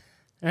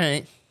 All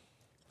right.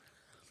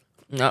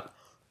 No. All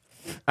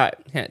right,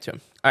 hand it to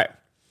him. All right.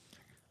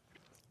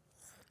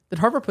 Did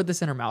Harper put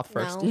this in her mouth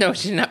first? No. No,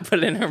 she did not put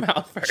it in her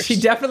mouth first. She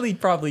definitely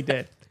probably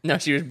did. No,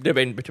 she was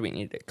debating between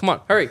eating it. Come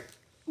on, hurry.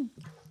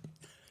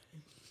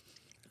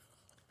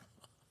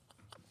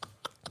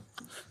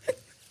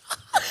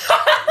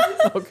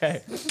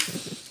 Okay.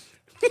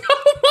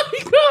 Oh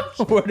my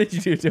gosh. What did you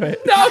do to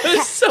it? That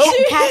was so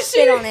Cat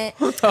shit on it.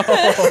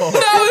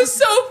 that was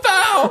so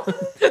foul.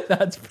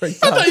 That's pretty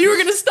I tough. thought you were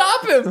gonna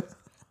stop him.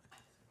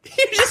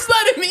 You just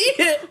let him eat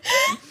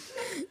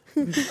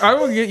it. I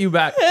will get you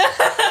back. Me?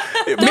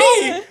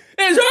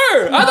 It's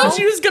her. I thought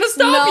she was gonna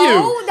stop No,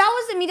 you. that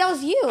wasn't me. That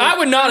was you. I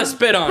would not have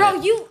spit on Bro,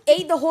 it. you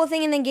ate the whole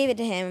thing and then gave it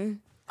to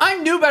him. I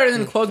knew better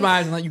than to close my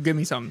eyes and let you give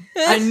me something.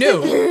 I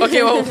knew.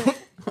 Okay, well,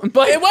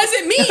 But it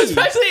wasn't me.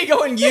 especially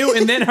going you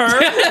and then her.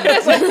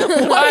 It's like,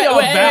 what are y'all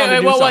Wait, bound to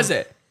do what was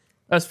something? it?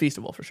 That's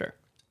Feastable for sure.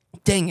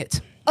 Dang it.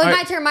 Oh, All my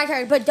right. turn, my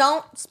turn. But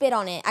don't spit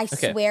on it. I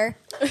Okay. swear.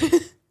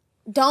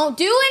 Don't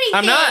do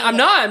anything. I'm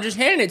not. I'm just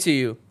handing it to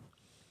you.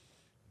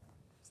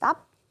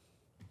 Stop.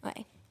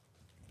 Okay.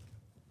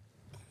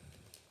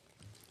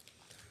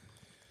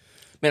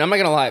 Man, I'm not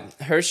gonna lie.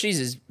 Hershey's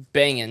is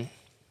banging.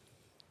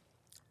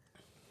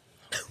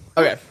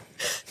 Okay.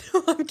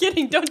 I'm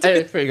kidding. Don't do Hey,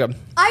 it. it's pretty good.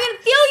 I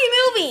can feel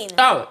you moving.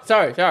 Oh,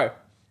 sorry.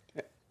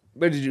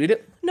 Where did you eat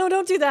it? No,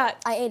 don't do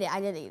that. I ate it. I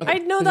did eat it. I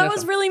know Who's that next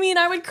was one? really mean.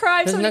 I would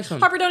cry. Who's So, next one?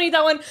 Harper, don't eat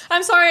that one.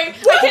 I'm sorry. I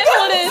can't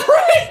hold it.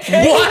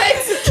 What?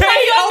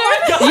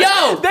 Oh my God.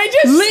 Yo, They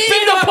just leave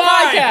spit the on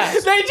mine.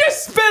 podcast. They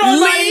just spit on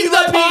mine. Leave You the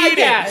let me eat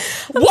it.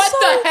 podcast. What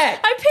the heck?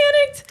 I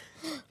panicked.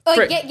 Oh,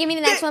 Frick. give me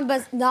the next one,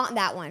 but not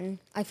that one.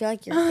 I feel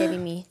like you're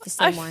giving me the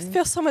I same one.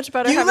 feel so much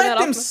better You having let that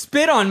them off.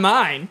 spit on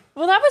mine.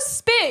 Well, that was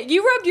spit.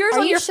 You rubbed yours Are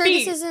on you your sure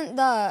feet. this isn't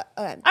the?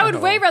 I would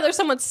way rather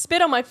someone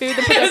spit on my food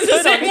than put It their was the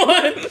foot on same it.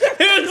 one.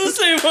 It was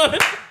the same one.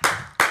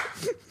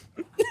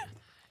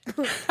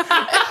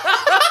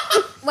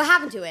 What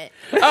happened to it?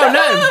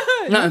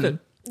 Oh, nothing.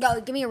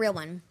 Go, give me a real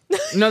one.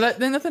 No,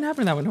 then nothing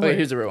happened to that one. Wait,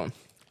 here's the real one.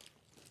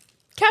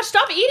 Cash,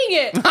 stop eating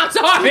it. I'm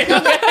sorry.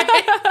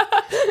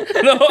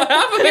 Okay. No,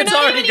 half of You're it's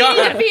not already even eating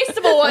gone. the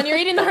Feastable one. You're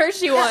eating the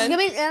Hershey Give one.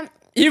 me.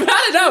 You've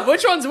had enough.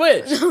 Which one's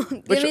which?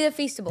 Give me the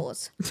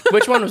Feastables.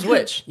 Which one was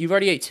which? You've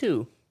already ate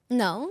 2.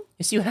 No.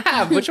 Yes, you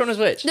have. Which one was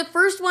which? The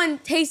first one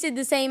tasted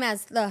the same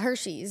as the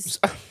Hershey's.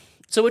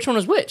 So which one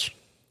was which?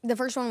 The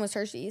first one was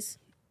Hershey's.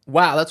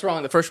 Wow, that's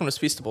wrong. The first one was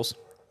Feastables.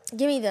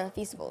 Give me the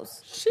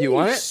Feastables. You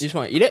want it? You just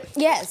want to eat it?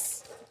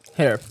 Yes.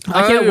 Here.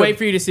 I can't wait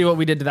for you to see what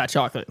we did to that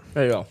chocolate.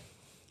 There you go.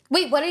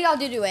 Wait, what did y'all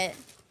do to it?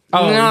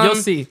 Oh, you'll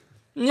see.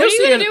 What are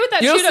you gonna do with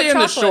that You'll chewed up see in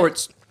the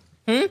chocolate?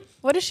 shorts.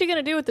 What is she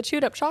gonna do with the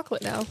chewed up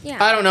chocolate now?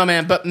 Yeah. I don't know,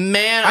 man. But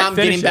man, I'm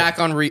finish getting it. back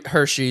on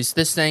Hershey's.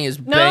 This thing is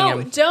No,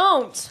 banging.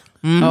 don't.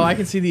 Oh, I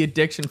can see the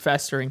addiction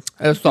festering.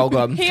 It's so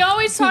good. He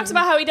always talks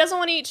about how he doesn't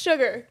want to eat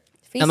sugar.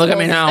 And look at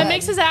me now. That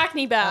makes his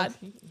acne bad.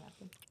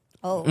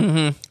 Oh.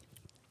 Mm-hmm.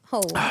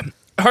 Oh.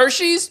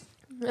 Hershey's,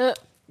 Uh,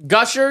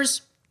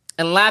 Gushers,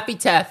 and Laffy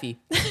Taffy.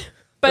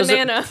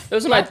 Banana.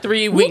 Those are my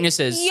 3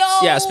 weaknesses. Yo.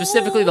 Yeah,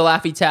 specifically the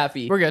Laffy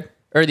Taffy. We're good.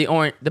 Or the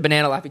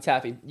banana Laffy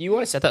Taffy. You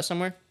want to set that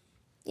somewhere?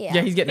 Yeah.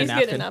 Yeah, he's getting He's a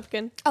napkin. getting a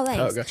napkin. Oh,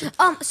 thanks. Oh,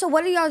 gotcha. So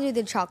what do y'all do to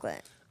the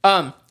chocolate?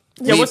 Um,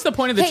 Yeah, what's the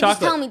point of the Hey, just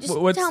chocolate? tell me, just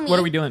What's- tell me. What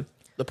are we doing?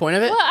 the point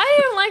of it? Well, I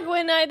don't like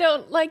when I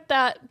don't like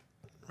that.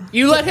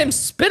 You let him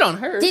spit on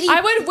hers. Did he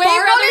I would way fart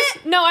on rather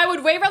it? no, I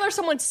would way rather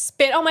someone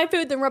spit on my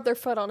food than rub their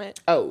foot on it.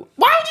 Oh.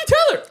 Why would you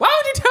tell her? Why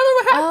would you tell her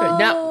what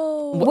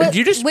happened? Now, did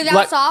you just Without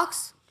let-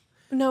 socks?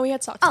 No, he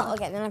had socks. Oh, on.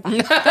 okay, then I'm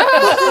fine.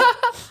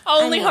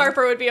 Only mean-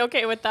 Harper would be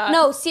okay with that.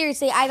 No,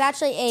 seriously, I've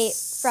actually ate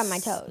from my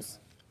toes.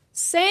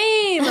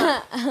 Same.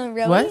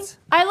 Really? What?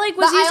 I like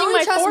was But I using only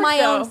my trust fork my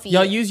though. own feet.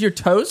 Y'all use your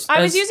toes?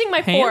 I was as using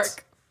my hands?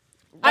 fork.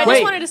 I Wait,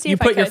 just wanted to see you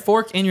if I put your could.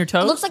 fork in your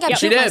toes? It looks like I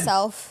She pooped did.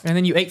 myself. And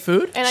then you ate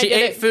food? And She I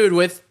did ate it food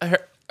with her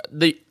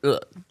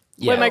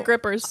with my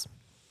grippers.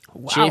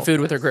 She ate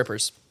food with her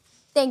grippers.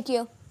 Thank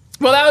you.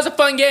 Well, that was a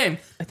fun game.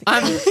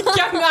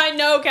 I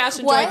know Cash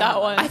enjoyed What?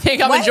 that one. I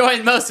think I'm What?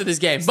 enjoying most of this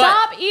game. But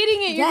Stop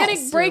eating it. You're Yes,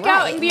 gonna break you're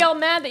out right. and be all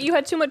mad that you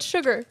had too much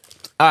sugar.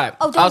 all right,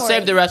 Oh, don't I'll worry.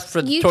 save the rest for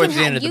You towards can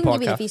the end of the you can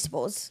give me podcast. the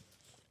Feastables.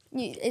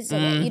 It's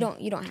okay. You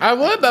don't have I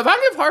would, but if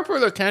I give Harper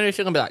the candy,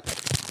 she's gonna be like,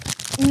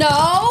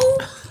 No.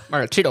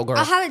 "Or a Cheeto girl."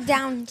 I'll have it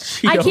down.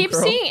 I Cheeto keep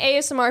girl. seeing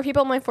ASMR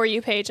people on my For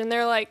You page, and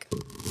they're like,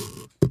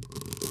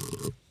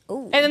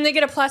 Ooh. and then they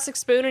get a plastic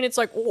spoon, and it's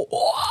like, whoa,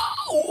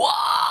 whoa.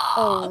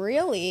 Oh,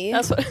 really?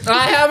 That's what.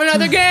 I have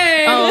another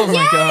game. Oh my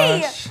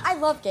Yay! gosh. I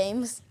love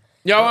games.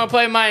 Y'all want to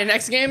play my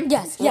next game?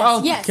 Yes,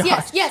 Oh, yes,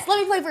 gosh. yes. Let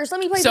me play first. So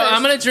first.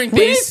 I'm gonna drink We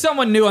need these.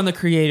 someone new on the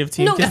creative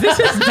team No. because this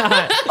is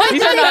not.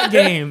 These are not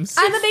games.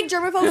 I'm a big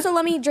germaphobe, so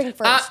let me drink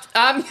first.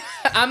 I'm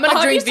gonna drink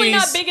Obviously these,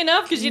 not big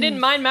enough because you didn't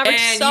mind Maverick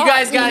and sauce. you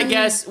guys gotta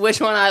guess which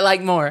one I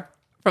like more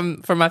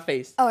from my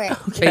face. Oh, wait.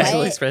 Facial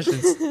What?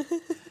 expressions.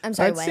 I'm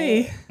sorry. Let's what?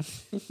 see.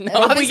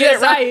 Obviously, We get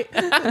it that's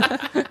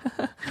right.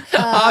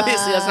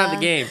 Obviously, that's not the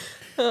game.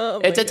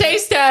 It's a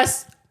taste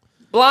test.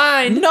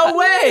 Blind. No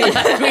way.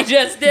 Like we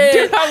just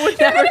did. I would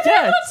never guess.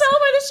 Tell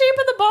by the shape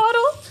of the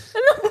bottle.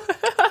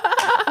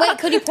 Wait,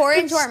 could you pour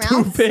it into our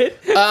mouth?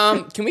 Stupid.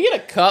 Can we get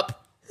a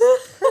cup?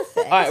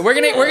 All right, we're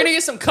gonna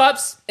get some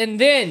cups, and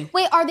then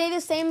Wait, are they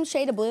the same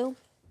shade of blue?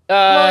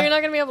 Well, you're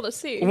not gonna be able to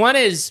see. one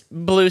is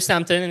blue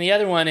something, and the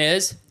other one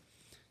is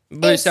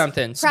blue It's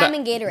something. Prime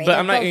and Gatorade. But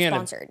I'm not both gonna.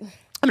 sponsored.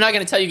 I'm not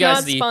gonna tell you guys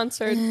Not the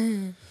sponsored.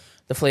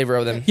 flavor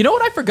of them. You know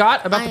what I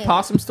forgot about the I-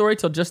 possum story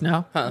till just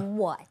now?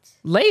 What?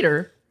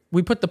 Later,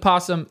 we put the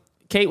possum.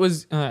 Kate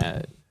was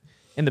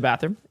in the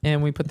bathroom,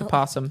 and we put the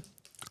possum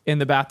in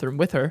the bathroom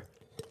with her,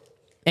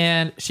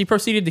 and she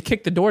proceeded to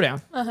kick the door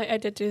down. I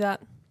did do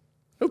that.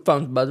 Who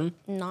phone's buzzing?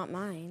 Not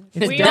mine.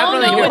 It's We all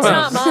definitely know it's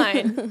yours. not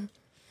mine.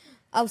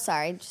 Oh,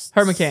 sorry. Just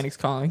Her mechanic's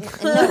calling. No,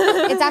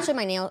 it's actually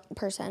my nail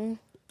person.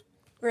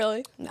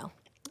 Really? No,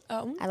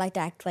 Oh. I like to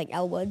act like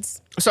Elle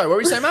Woods. Sorry, what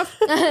were you saying, Mav?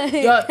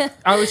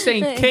 I was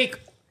saying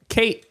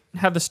Kate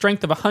had the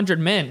strength of 100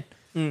 men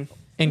and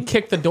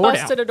kicked the door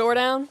Busted down. a door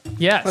down.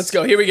 Yes. Let's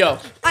go. Here we go.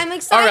 I'm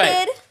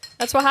excited.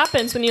 That's what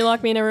happens when you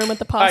lock me in a room with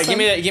the possum. All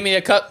right, give me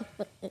a cup.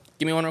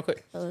 Give me one real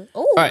quick. Oh,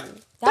 All right.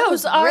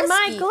 Those are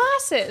my risky.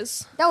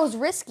 glasses. That was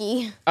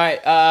risky. All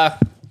right.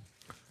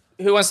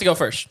 Who wants to go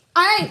first?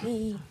 All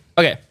right.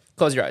 Okay,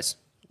 close your eyes.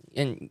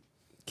 And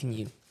can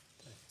you?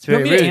 It's You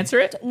very want me to rude. answer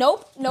it?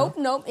 Nope.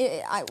 All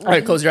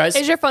right, close your eyes.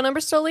 Is your phone number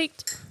still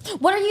leaked?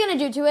 What are you gonna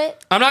do to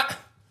it? I'm not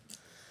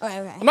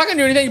Okay. gonna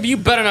do anything, but you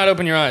better not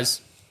open your eyes.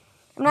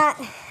 I'm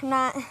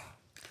not.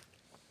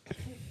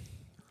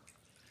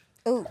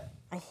 Ooh,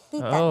 I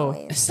hate that Oh.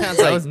 It noise. sounds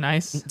That like, was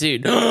nice.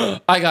 dude.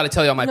 I gotta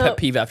tell y'all my No. pet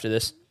peeve after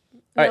this.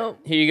 All right, No.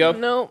 here you go.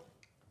 No.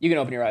 You can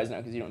open your eyes now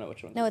because you don't know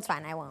which one. No, it's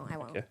fine. I won't.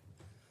 Okay.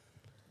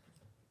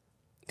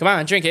 Come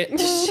on, drink it.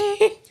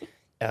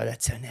 Oh,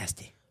 that's so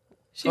nasty.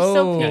 She's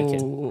so Yeah, cute.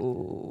 kid.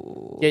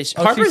 Oh. Yeah,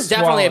 Oh, Harper's she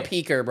definitely a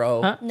swallowed. peeker,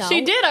 bro. Huh? No.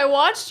 She did. I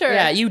watched her.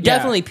 Yeah, you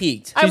definitely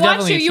peaked. I She's watched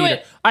definitely you. a You cheater.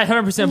 went. I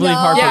 100% believe No.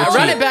 Harper. Yeah, would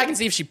run cheat. it back and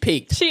see if she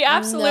peaked. She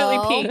absolutely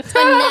No. peaked.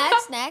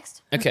 And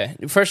next. Okay,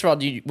 first of all,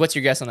 what's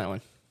your guess on that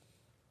one?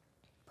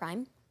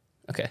 Prime.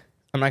 Okay,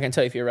 I'm not gonna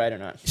tell you if you're right or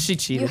not. She You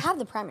cheated. have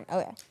the prime. Okay.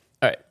 All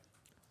right.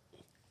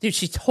 Dude,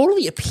 she's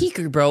totally a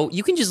peeker, bro.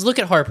 You can just look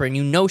at Harper and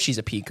you know she's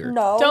a peaker.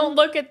 No. Don't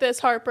look at this,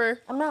 Harper.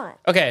 I'm not.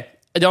 Okay,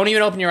 Don't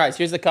even open your eyes.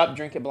 Here's the cup.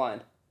 Drink it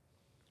blind.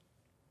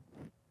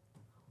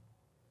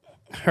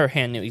 Her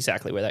hand knew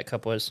exactly where that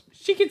cup was.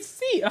 She can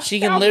see. She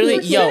can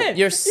literally. Yo,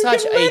 you're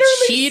such a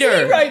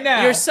cheater right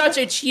now. You're such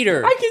a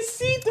cheater. I can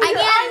see through your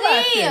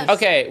eyelashes.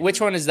 Okay, which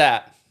one is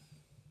that?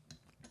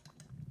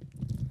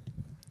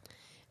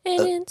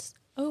 It's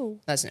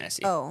That's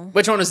nasty. Oh.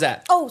 Which one was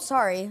that? Oh,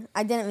 sorry.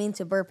 I didn't mean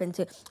to burp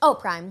into. Oh,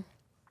 Prime.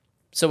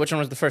 So which one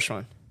was the first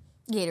one?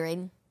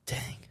 Gatorade.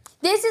 Dang.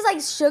 This is like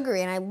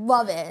sugary, and I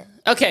love it.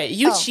 Okay,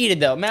 you cheated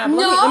though, Matt. No.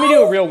 Let me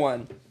do a real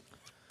one.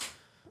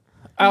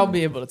 I'll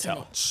be able to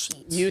tell.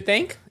 You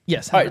think?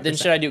 Yes. All right, then 100%.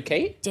 should I do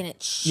Kate? Didn't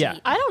cheat. Yeah.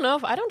 I don't know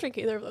if I don't drink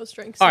either of those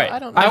drinks. All So right. I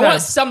don't know. I I've want had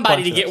a somebody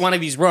bunch to of get those. one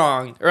of these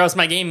wrong, or else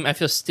my game. I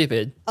feel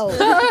stupid. Oh.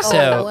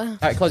 So, all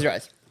right, close your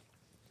eyes.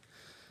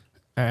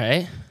 All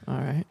right. All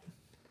right.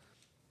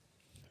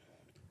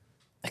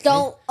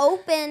 Don't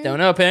open.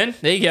 Don't open.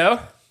 There you go.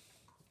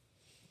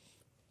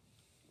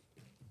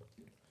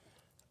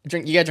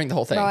 Drink. You gotta drink the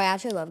whole thing. Bro, I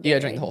actually love Gatorade. You gotta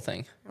drink the whole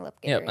thing. I love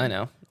Gatorade. Yep, I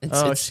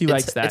know. She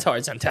likes that. It's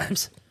hard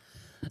sometimes.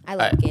 I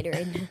love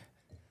Gatorade.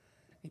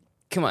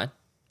 Come on.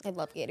 I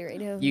love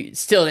Gatorade. You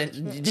still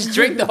didn't. Just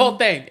drink the whole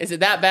thing. Is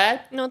it that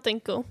bad? No,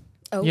 thank you.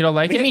 You don't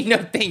like What do you it? mean?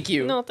 No, thank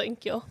you. No,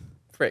 thank you.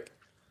 Frick.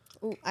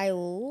 Ooh, I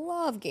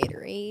love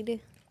Gatorade.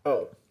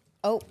 Oh.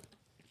 Oh.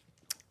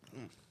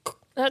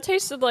 That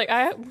tasted like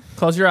I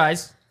Close your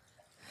eyes.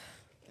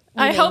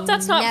 hope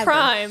that's not Never.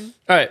 Prime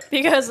All right.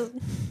 because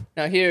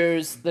Now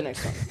here's the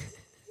next one.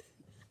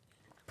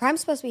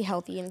 Prime's supposed to be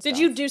healthy and stuff. did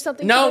you do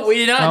something? to No, this? we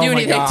did not Oh do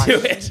my anything gosh.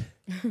 to it.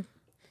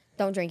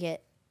 Don't drink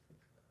it.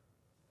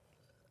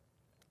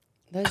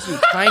 That's the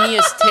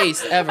tiniest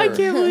taste ever. I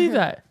can't believe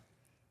that.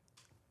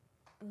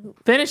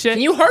 Finish it.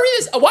 Can you hurry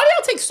this? Why do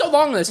y'all take so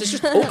long on this? It's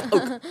just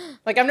oak.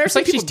 Like I've never It's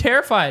seen like she's people.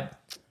 terrified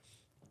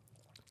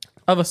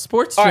of a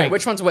sports All drink. right,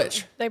 which one's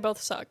which? They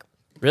both suck.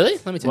 Really?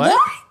 Let me tell What?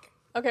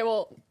 you. Okay,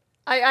 well,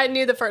 I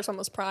knew the first one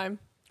was Prime.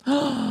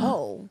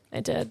 Oh. I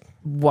did.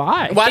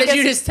 Why? Why did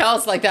you Because- just tell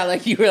us like that?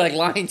 Like you were like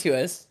lying to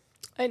us.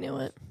 I knew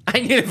it. I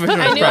knew the first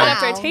one I was knew it Prime.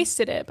 after I Wow.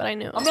 tasted it, but I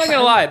knew it. I'm not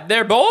gonna lie.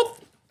 They're both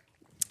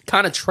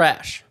kind of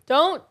trash.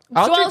 Don't.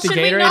 I'll well, take the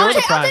should we Gatorade not? or the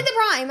I'll Prime. take the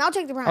Prime. I'll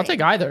take the Prime. I'll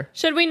take either.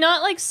 Should we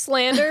not like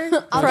slander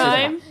I'll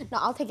Prime? Take that. No,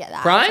 I'll take that.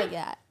 Prime? I'll take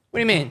that. What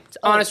do you mean? It's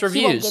honest He won't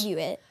reviews. give you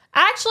it.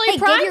 Actually, Hey,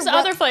 give Prime's your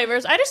other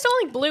flavors. I just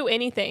don't like blue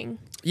anything.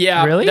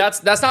 Yeah, Really?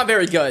 That's not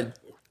very good.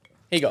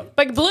 Here you go.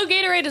 Like blue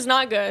Gatorade is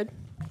not good.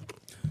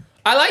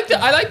 I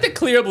like the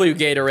clear blue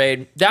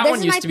Gatorade. That This one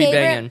is used my to be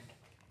favorite. banging.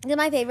 This is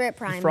my favorite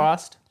Prime.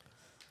 Frost.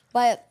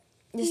 But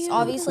this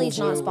obviously it's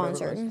not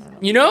sponsored.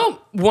 You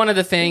know, one of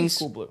the things,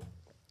 Cool blue.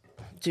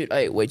 dude. I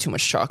ate way too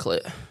much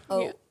chocolate.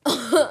 Oh.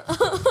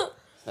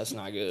 That's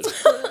not good.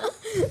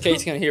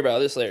 Kate's gonna hear about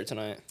this later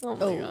tonight. Oh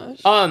my gosh.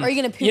 Are you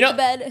gonna poop you know, the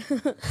bed?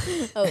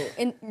 Oh,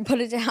 and put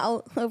it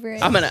out over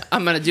it. I'm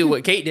gonna do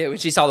what Kate did when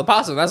she saw the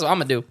possum. That's what I'm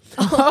gonna do.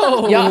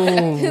 Oh.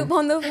 Y'all, Poop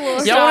on the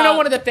floor. y'all wanna know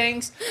one of the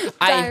things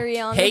Diarrhea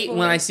I on the hate floor.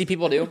 when I see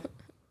people do?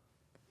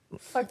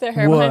 Fuck their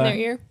hair What? behind their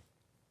ear.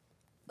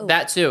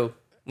 That too.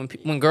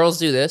 When girls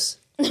do this,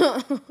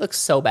 looks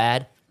so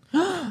bad.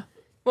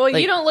 Well, Like-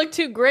 you don't look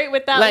too great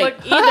with that Like,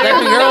 look either.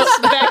 when girls,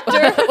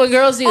 Vector. when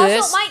girls do Also,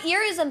 this. my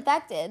ear is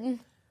infected.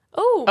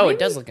 Oh, Oh, maybe- it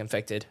does look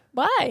infected.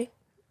 Why?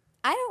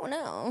 I don't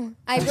know.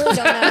 I really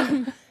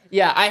don't know.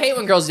 Yeah, I hate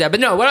when girls do that.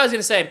 But no, what I was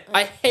gonna say,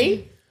 I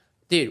hate,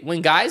 dude,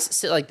 when guys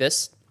sit like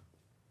this.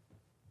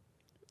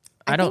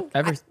 I don't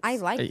ever. I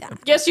like that.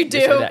 Yes, you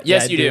say do. that.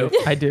 Yes, I you do.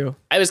 I do.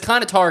 I was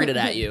kind of targeted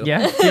at you.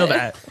 Yeah, I feel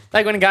that.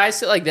 Like when guys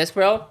sit like this,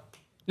 bro.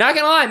 Not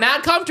gonna lie,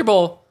 mad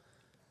comfortable,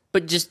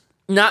 but just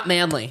not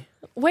manly.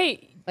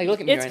 Wait, Like, look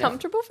at me it's right now.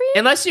 comfortable for you?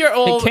 Unless you're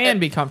old. It can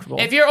be comfortable.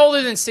 If you're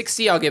older than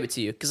 60, I'll give it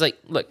to you. Because, like,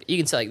 look, you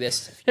can sit like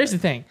this. Here's the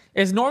thing: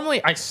 is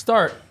normally I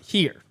start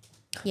here,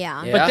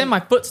 Yeah. Yeah. but then my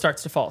foot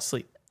starts to fall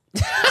asleep.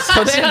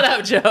 So shut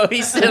up, Joe.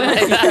 He's sitting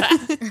like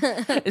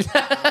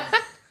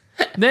that.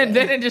 Then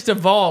it just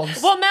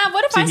evolves. Well, Matt,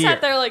 what if I here.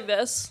 sat there like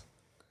this?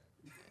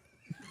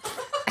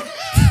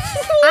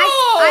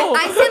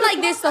 I sit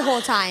like this the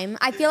whole time.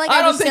 I feel like I,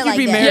 I don't just think sit you'd like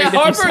be this. married if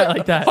you sat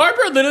like that.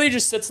 Harper literally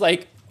just sits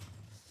like.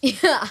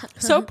 Yeah.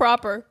 So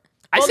proper.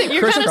 I Well, sit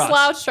you're kind of crisscross.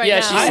 slouched right Yeah,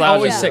 now. she's I slouched.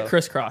 always Yeah. sit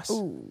crisscross.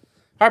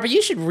 Harper,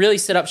 you should really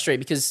sit up straight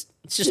because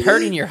it's just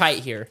hurting your height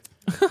here.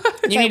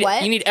 You need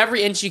what? you need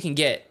every inch you can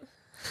get.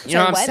 You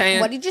know what I'm saying?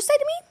 What did you say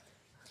to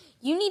me?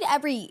 You need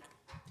every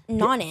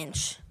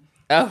non-inch.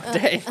 Oh,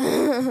 dang.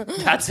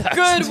 That sucks.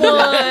 Good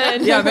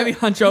one. Yeah, maybe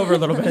hunch over a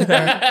little bit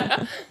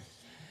there.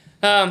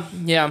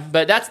 Yeah,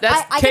 but that's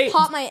I Kate- can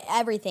pop my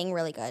everything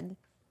really good.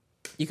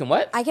 you can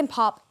what? I can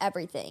pop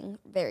everything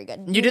very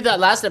good. You did that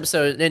last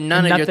episode and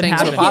none of your Nothing things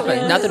were happened. popping.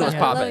 Yeah. Nothing was Yeah.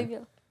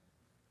 popping.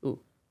 Ooh.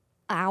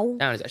 Ow.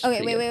 That was actually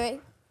Okay, pretty wait. good.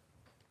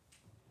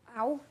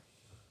 Ow.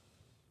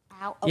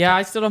 Ow. Okay. Yeah,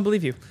 I still don't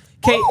believe you.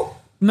 Kate,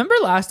 remember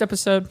last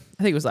episode?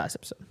 I think it was last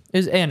episode. It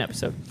was an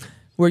episode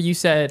where you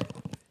said,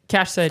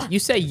 Cash said, you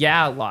say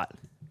yeah a lot.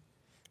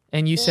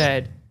 And you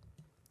said,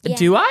 Yeah.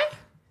 do I?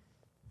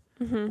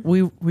 Mm-hmm.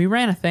 We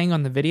ran a thing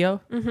on the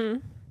video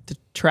to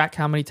track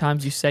how many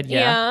times you said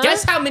yeah?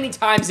 Guess how many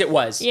times it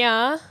was.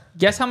 Yeah.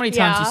 Guess how many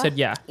times Yeah. you said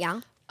yeah?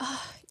 Yeah.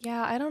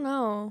 Yeah, I don't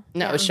know.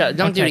 No,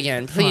 don't do it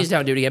again. Please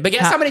don't do it again. But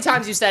guess Ha- how many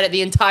times you said it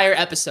the entire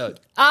episode.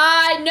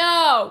 I know.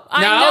 No,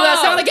 I know.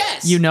 that's not a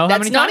guess. You know how that's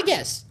many not times? a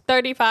guess.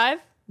 35?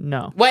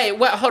 No. Wait,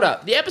 hold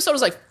up. The episode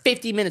was like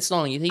 50 minutes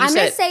long. You think you I'm said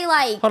gonna say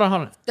like Hold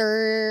on.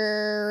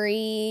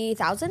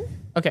 30,000.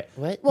 Okay.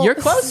 What? You're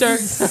closer.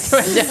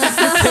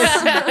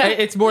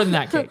 It's more than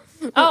that, Kate.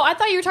 Oh, I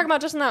thought you were talking about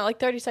just in that like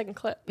 30-second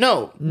clip.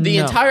 No, the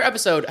No. entire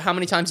episode. How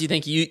many times do you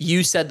think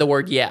you said the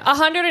word yeah?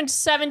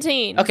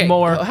 117. Okay,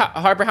 More.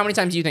 Harper, how many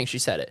times do you think she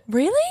said it?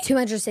 Really?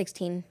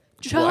 216.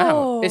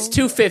 Joe. It's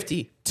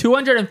 250.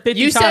 250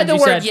 You times said the you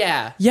word said,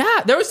 yeah.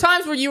 Yeah. There was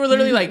times where you were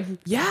literally like,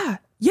 yeah.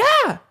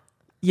 Yeah.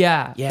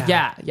 Yeah.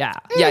 Yeah.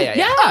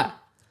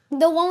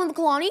 The one with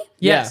Kalani?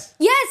 Yes.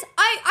 Yes,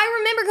 I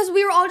remember because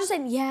we were all just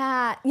saying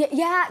yeah,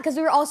 because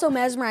we were all so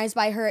mesmerized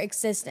by her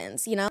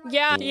existence, you know?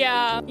 Yeah.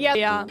 Yeah. Yeah.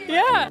 Yeah.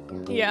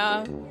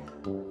 Yeah.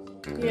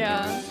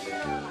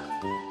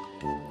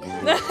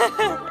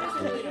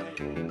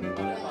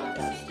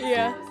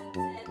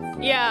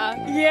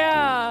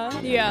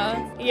 Yeah.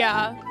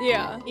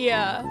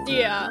 Yeah.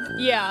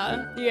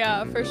 Yeah.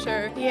 Yeah, for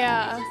sure.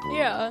 Yeah.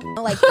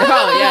 Like,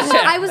 Oh,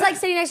 yeah. I was like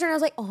sitting next to her and I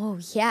was like, oh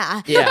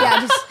yeah,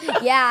 Yeah.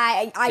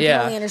 I Yeah.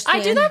 totally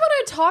understand. I do that when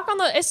I talk on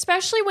the,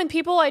 especially when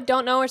people I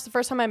don't know, it's the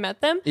first time I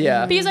met them.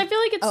 Yeah. Because I feel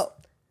like it's, Oh,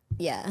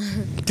 yeah.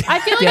 I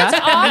feel like Yeah? it's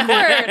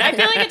awkward. I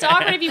feel like it's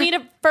awkward if you meet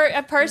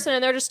a person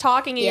and they're just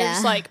talking and you're Yeah.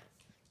 just like,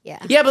 Yeah.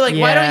 Yeah, but like,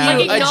 why Yeah. don't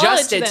you Like,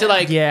 adjust it acknowledge to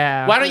like?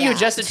 Yeah. Why don't you Yeah.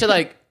 adjust it to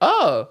like?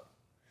 Oh,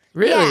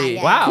 really?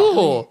 Yeah, yeah. Wow.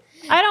 Cool.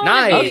 I don't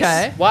want to Nice. be.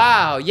 Okay.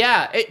 Wow.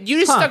 Yeah. You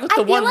just stuck with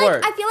the one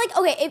word. I feel like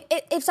okay,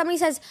 if somebody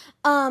says,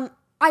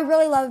 I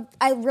really love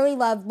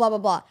blah blah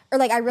blah, or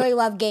like I really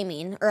love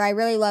gaming, or I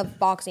really love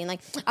boxing, like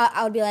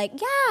I would be like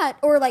yeah,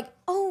 or like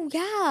oh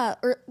yeah,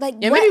 or like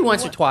Yeah, maybe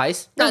once or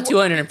twice, not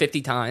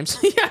 250 times.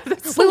 Yeah,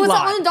 that's Wait, a was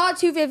lot. it on the dot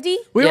 250?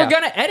 We Yeah. were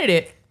gonna edit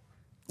it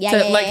Yeah,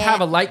 to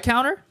have a light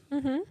counter,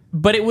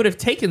 but it would have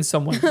taken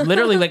someone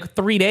literally like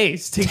 3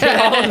 days to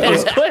get all of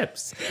those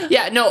clips.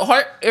 Yeah, no.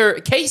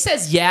 Kate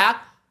says yeah,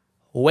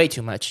 way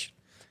too much.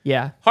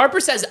 Yeah. Harper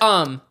says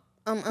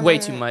way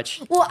too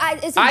much. Well,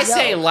 it's a I joke.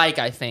 say like.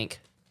 I think,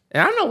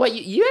 and I don't know what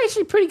you're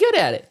actually pretty good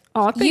at it.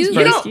 Oh, thanks, you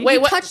Brady. don't- wait,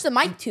 you what- touch the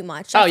mic too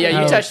much. Oh yeah,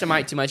 you Oh. touch the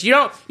mic too much. You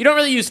don't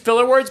really use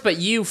filler words, but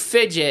you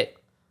fidget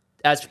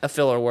as a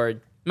filler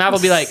word. Matt will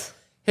be like,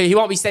 hey, he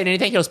won't be saying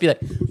anything. He'll just be like.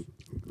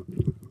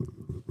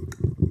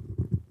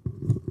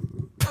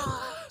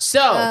 So,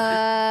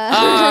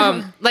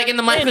 like, and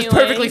the mic was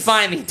perfectly Anyways.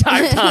 fine the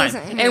entire time.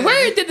 And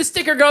where did the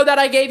sticker go that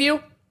I gave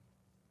you?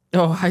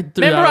 Oh, I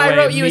threw Remember that I away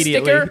wrote you a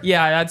immediately. sticker?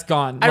 Yeah, that's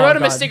gone. I Long wrote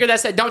him a gone. sticker that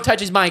said, "Don't touch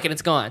his mic," and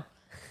it's gone.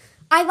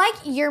 I like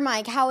your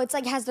mic, how it's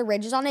like has the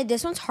ridges on it.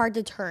 This one's hard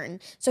to turn,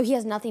 so he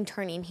has nothing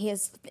turning.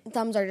 His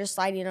thumbs are just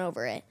sliding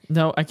over it.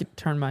 No, I could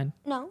turn mine.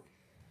 No.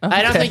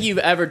 I don't Okay. think you've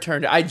ever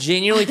turned it. I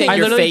genuinely think I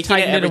you're literally faking it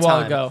tightened every it a while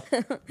time. ago.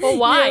 Well,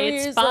 why? Yeah,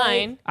 It's it's like-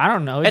 fine. I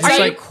don't know. It's It's Are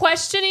like- you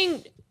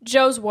questioning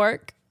Joe's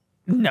work?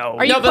 no.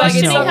 Are you No, but, like, it's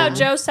questioning some- how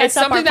Joe It's sets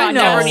up our something that podcast?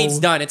 never No. needs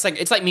done.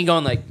 It's like me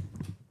going like,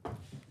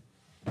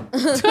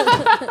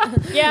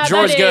 Yeah,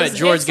 George that good, is.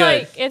 George it's good.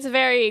 Like, it's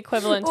very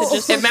equivalent to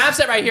just if Matt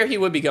said right here, he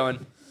would be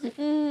going. or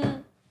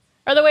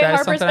the way That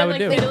is Harper's something I been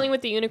would like do. fiddling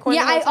with the unicorn.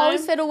 Yeah, the whole I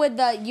always time. fiddle with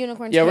the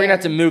unicorn. Yeah, we're gonna chair.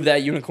 have to move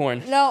that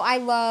unicorn. No, I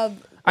love.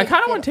 I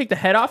kind of want to take the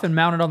head off and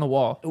mount it on the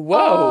wall. Whoa,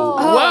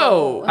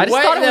 whoa! I just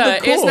What thought it would the-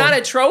 look cool. It's not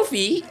a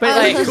trophy. But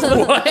like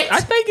what? I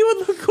think it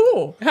would look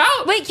cool.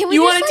 How? Wait, can we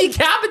You just, want to like-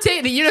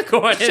 decapitate the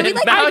unicorn and we,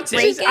 like, mount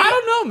break it? it? I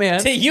don't know, man.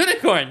 It's a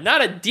unicorn,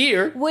 not a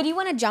deer. Would you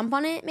want to jump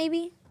on it?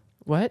 Maybe.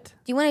 What? Do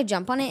you want to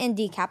jump on it and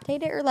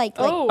decapitate it, or like?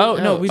 Oh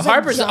no, we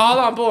Harper's jump. all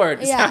on board.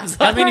 Yeah. Sounds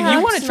I like. mean, if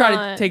you want to Perhaps try to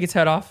not. take its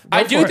head off, go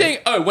I do for it.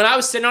 think. Oh, when I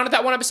was sitting on it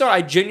that one episode,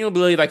 I genuinely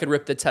believe I could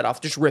rip its head off.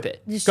 Just rip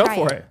it. Just Go try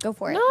for it. Go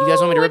for it. No, You guys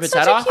want me to rip it's its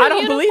head such a off? cute I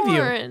don't believe you.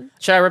 unicorn.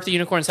 Should I rip the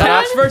unicorn's head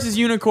Cash off? versus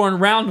unicorn,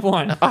 round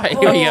one. All right,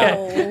 here we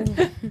go.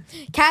 Oh.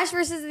 Cash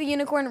versus the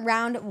unicorn,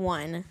 round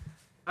 1.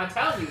 I'm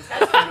telling you, its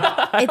head's coming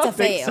off. It's a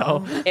think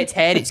fail. so. Its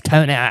head is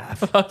coming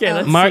off. Okay,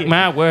 let's Mark see.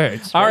 my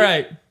words. All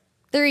right,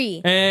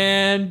 3,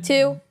 and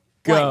 2,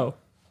 go.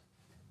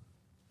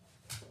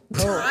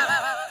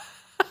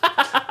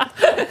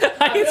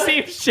 I can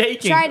see him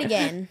shaking. Try it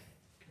again.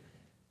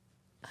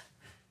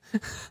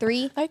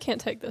 3, I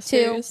can't take this 2,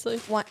 seriously.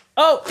 1.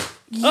 Oh, oh,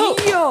 Yo.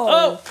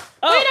 oh,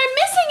 oh. Wait, I'm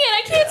missing it.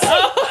 I can't see.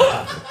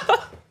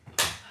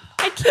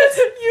 I can't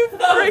see. You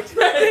broke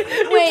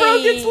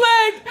Wait. its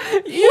leg.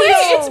 Wait,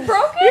 it's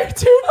broken? You're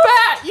too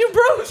fat. You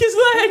broke his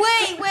leg.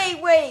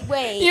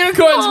 Wait.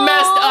 Unicorn's Aw.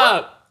 messed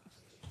up.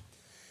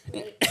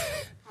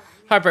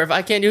 Harper, if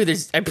I can't do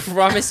this, I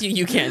promise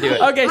you can't do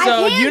it. Okay, I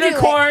so can do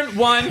unicorn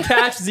 1,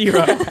 Cash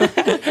 0.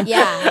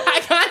 Yeah. I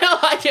kind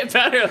of like it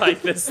better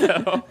like this,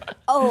 though.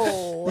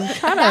 Oh.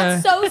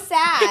 That's so It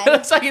sad.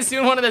 looks like it's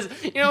doing one of those,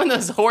 you know, when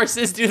those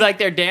horses do like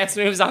their dance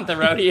moves on the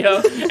rodeo,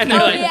 and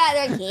they're Oh, like, yeah.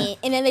 They're like, "Eh,"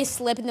 and then they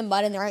slip in the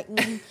mud and they're like,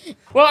 mm.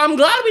 well, I'm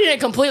glad we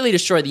didn't completely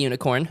destroy the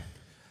unicorn.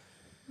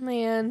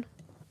 Man.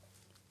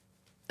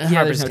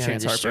 Yeah, there's no gonna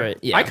chance, destroy Harper.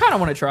 it. Yeah. I kind of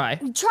want to try.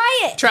 Try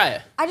it. Try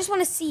it. I just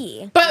want to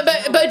see. But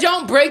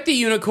don't break the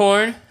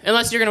unicorn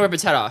unless you're gonna rip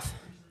its head off.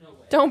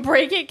 Don't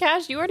break it,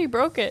 Cash. You already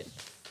broke it.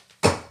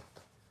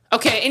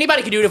 Okay,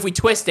 anybody could do it if we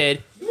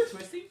twisted.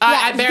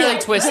 I barely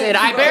twisted.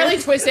 I barely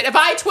twisted. If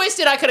I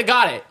twisted, I could have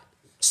got it.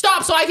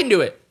 Stop, so I can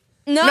do it.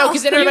 No,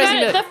 because then everybody's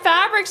gonna be The like,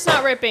 fabric's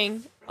not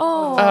ripping.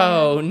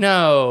 oh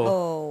no.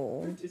 Oh.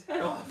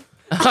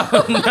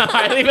 Oh no! All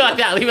right, leave it like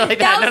that. Leave it like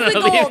that. That was the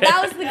goal.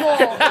 That was the goal.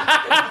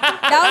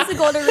 That was the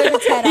goal to rip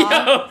its head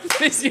off. Yo,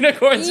 this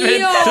unicorn's been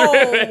through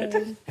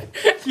it.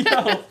 Yo,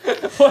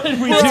 what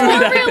did we do It's to more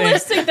that thing?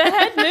 realistic. The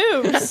head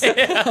moves.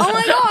 Oh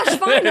my gosh!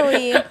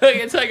 Finally. Look,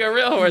 it's like a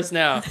real horse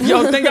now.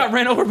 Yo, thing got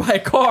ran over by a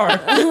car.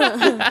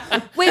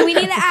 Wait, we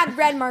need to add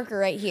red marker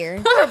right here.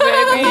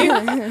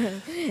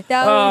 Baby.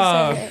 That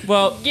was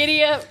Well,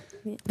 Giddy up.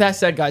 that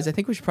said, guys, I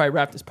think we should probably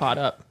wrap this pod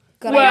up.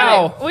 good.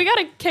 Wow. We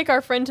gotta kick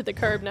our friend to the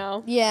curb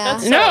now. Yeah.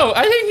 That's- No,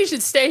 I think he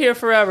should stay here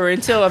forever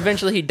until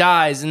eventually he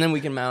dies, and then we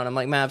can mount him,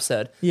 like Mav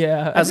said.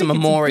 Yeah. As a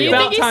memorial. Do you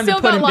About think he's time to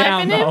still put got him life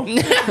down, in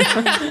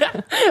him?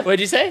 though. What'd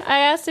you say? I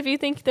asked if you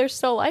think there's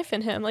still life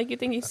in him. Like, you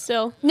think he's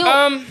still...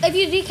 No, if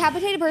you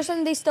decapitate a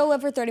person, they still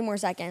live for 30 more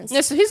seconds. Yeah,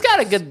 so he's got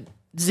a good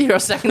 0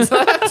 seconds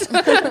left.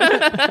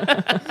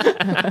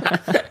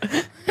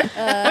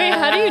 Wait,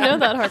 how do you know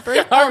that, Harper?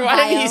 Or why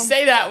didn't bio. he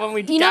say that when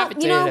we You know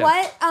decapitated him?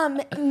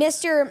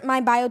 what?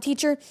 My bio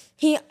teacher,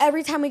 he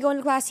every time we go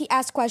into class, he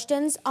asks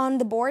questions on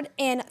the board,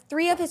 and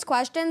 3 of his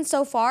questions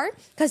so far,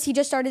 because he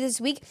just started this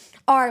week,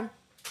 are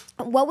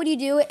what would you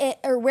do,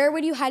 or where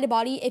would you hide a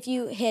body if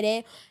you hit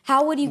it?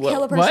 How would you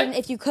kill a person what?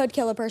 if you could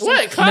kill a person?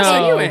 What class No.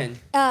 are you in?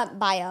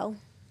 Bio.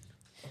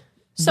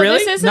 So Really?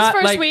 this is his Not,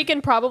 first like, week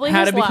and probably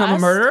How his to become a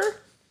last. murderer?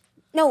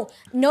 No,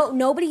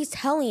 nobody's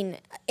telling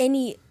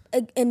any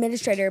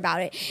administrator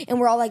about it, and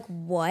we're all like,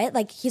 "What?"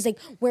 Like he's like,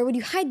 "Where would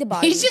you hide the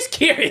body?" He's just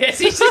curious.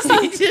 He's just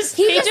wants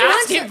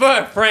asking for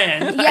a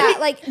friend. yeah,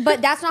 like,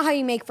 but that's not how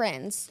you make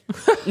friends. No,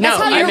 That's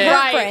how I you meant, work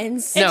Right.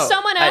 friends. If No,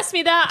 someone asked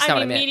me that, that's not I'm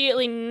what I meant.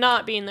 immediately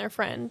not being their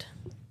friend.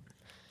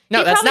 no,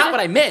 He that's probably not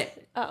what I meant.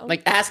 Oh.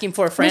 Like asking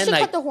for a We friend. should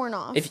like cut the horn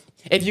off.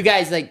 if you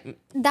guys like,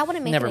 That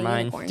wouldn't make never it a mind.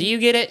 unicorn. Do you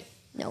get it?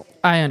 No.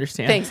 I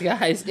understand. Thanks,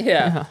 guys.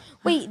 Yeah.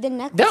 Wait, the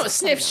necklace. Don't is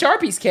sniff coming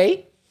Sharpies,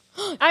 Kate.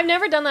 I've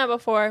never done that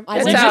before. I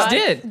Is You it That's just how-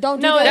 bad? did. out. Don't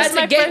do No, that. that's That's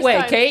my a first gateway,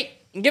 time. Kate.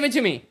 Give it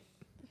to me.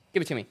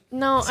 Give it to me.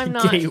 No, I'm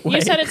not. gateway.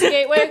 You said it's a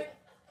gateway?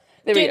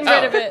 There we Getting go.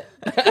 rid of it.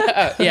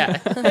 Yeah.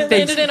 It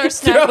landed in our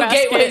snack Throw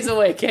basket. gateways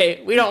away,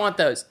 Kate. We don't want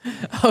those.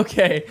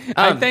 Okay.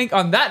 I think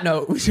on that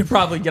note, we should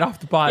probably get off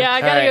the pod. Yeah, I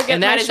All gotta right. go get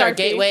And my that is our Sharpie.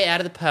 gateway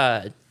out of the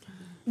pod.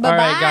 Bye-bye.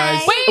 All right,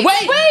 guys.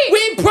 Wait.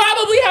 We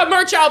probably have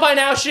merch out by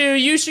now, Shu.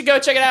 You should go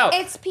check it out.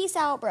 It's peace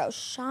out, bro.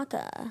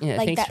 Shaka. Yeah,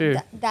 like thanks that,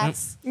 for-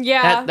 that's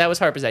Yeah. That was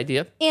Harper's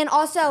idea. and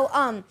also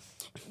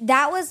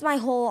that was my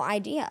whole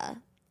idea.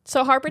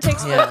 So Harper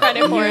takes full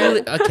credit for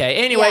it. Okay.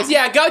 Anyways,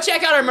 yeah, go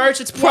check out our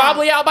merch. It's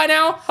probably out by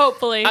now.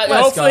 Hopefully.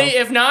 Hopefully, go.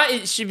 if not,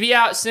 it should be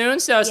out soon.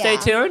 So stay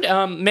Yeah.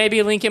 tuned.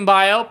 Maybe link in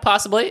bio,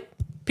 possibly.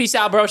 Peace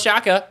out, bro.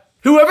 Shaka.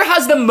 Whoever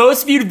has the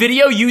most viewed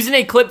video using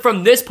a clip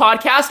from this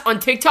podcast on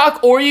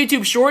TikTok or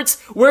YouTube Shorts,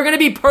 we're going to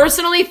be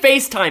personally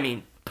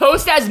FaceTiming.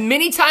 Post as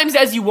many times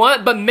as you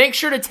want, but make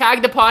sure to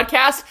tag the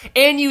podcast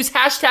and use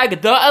hashtag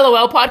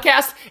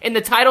 #TheLOLPodcast in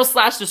the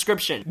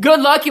title/description.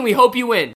 Good luck, and we hope you win.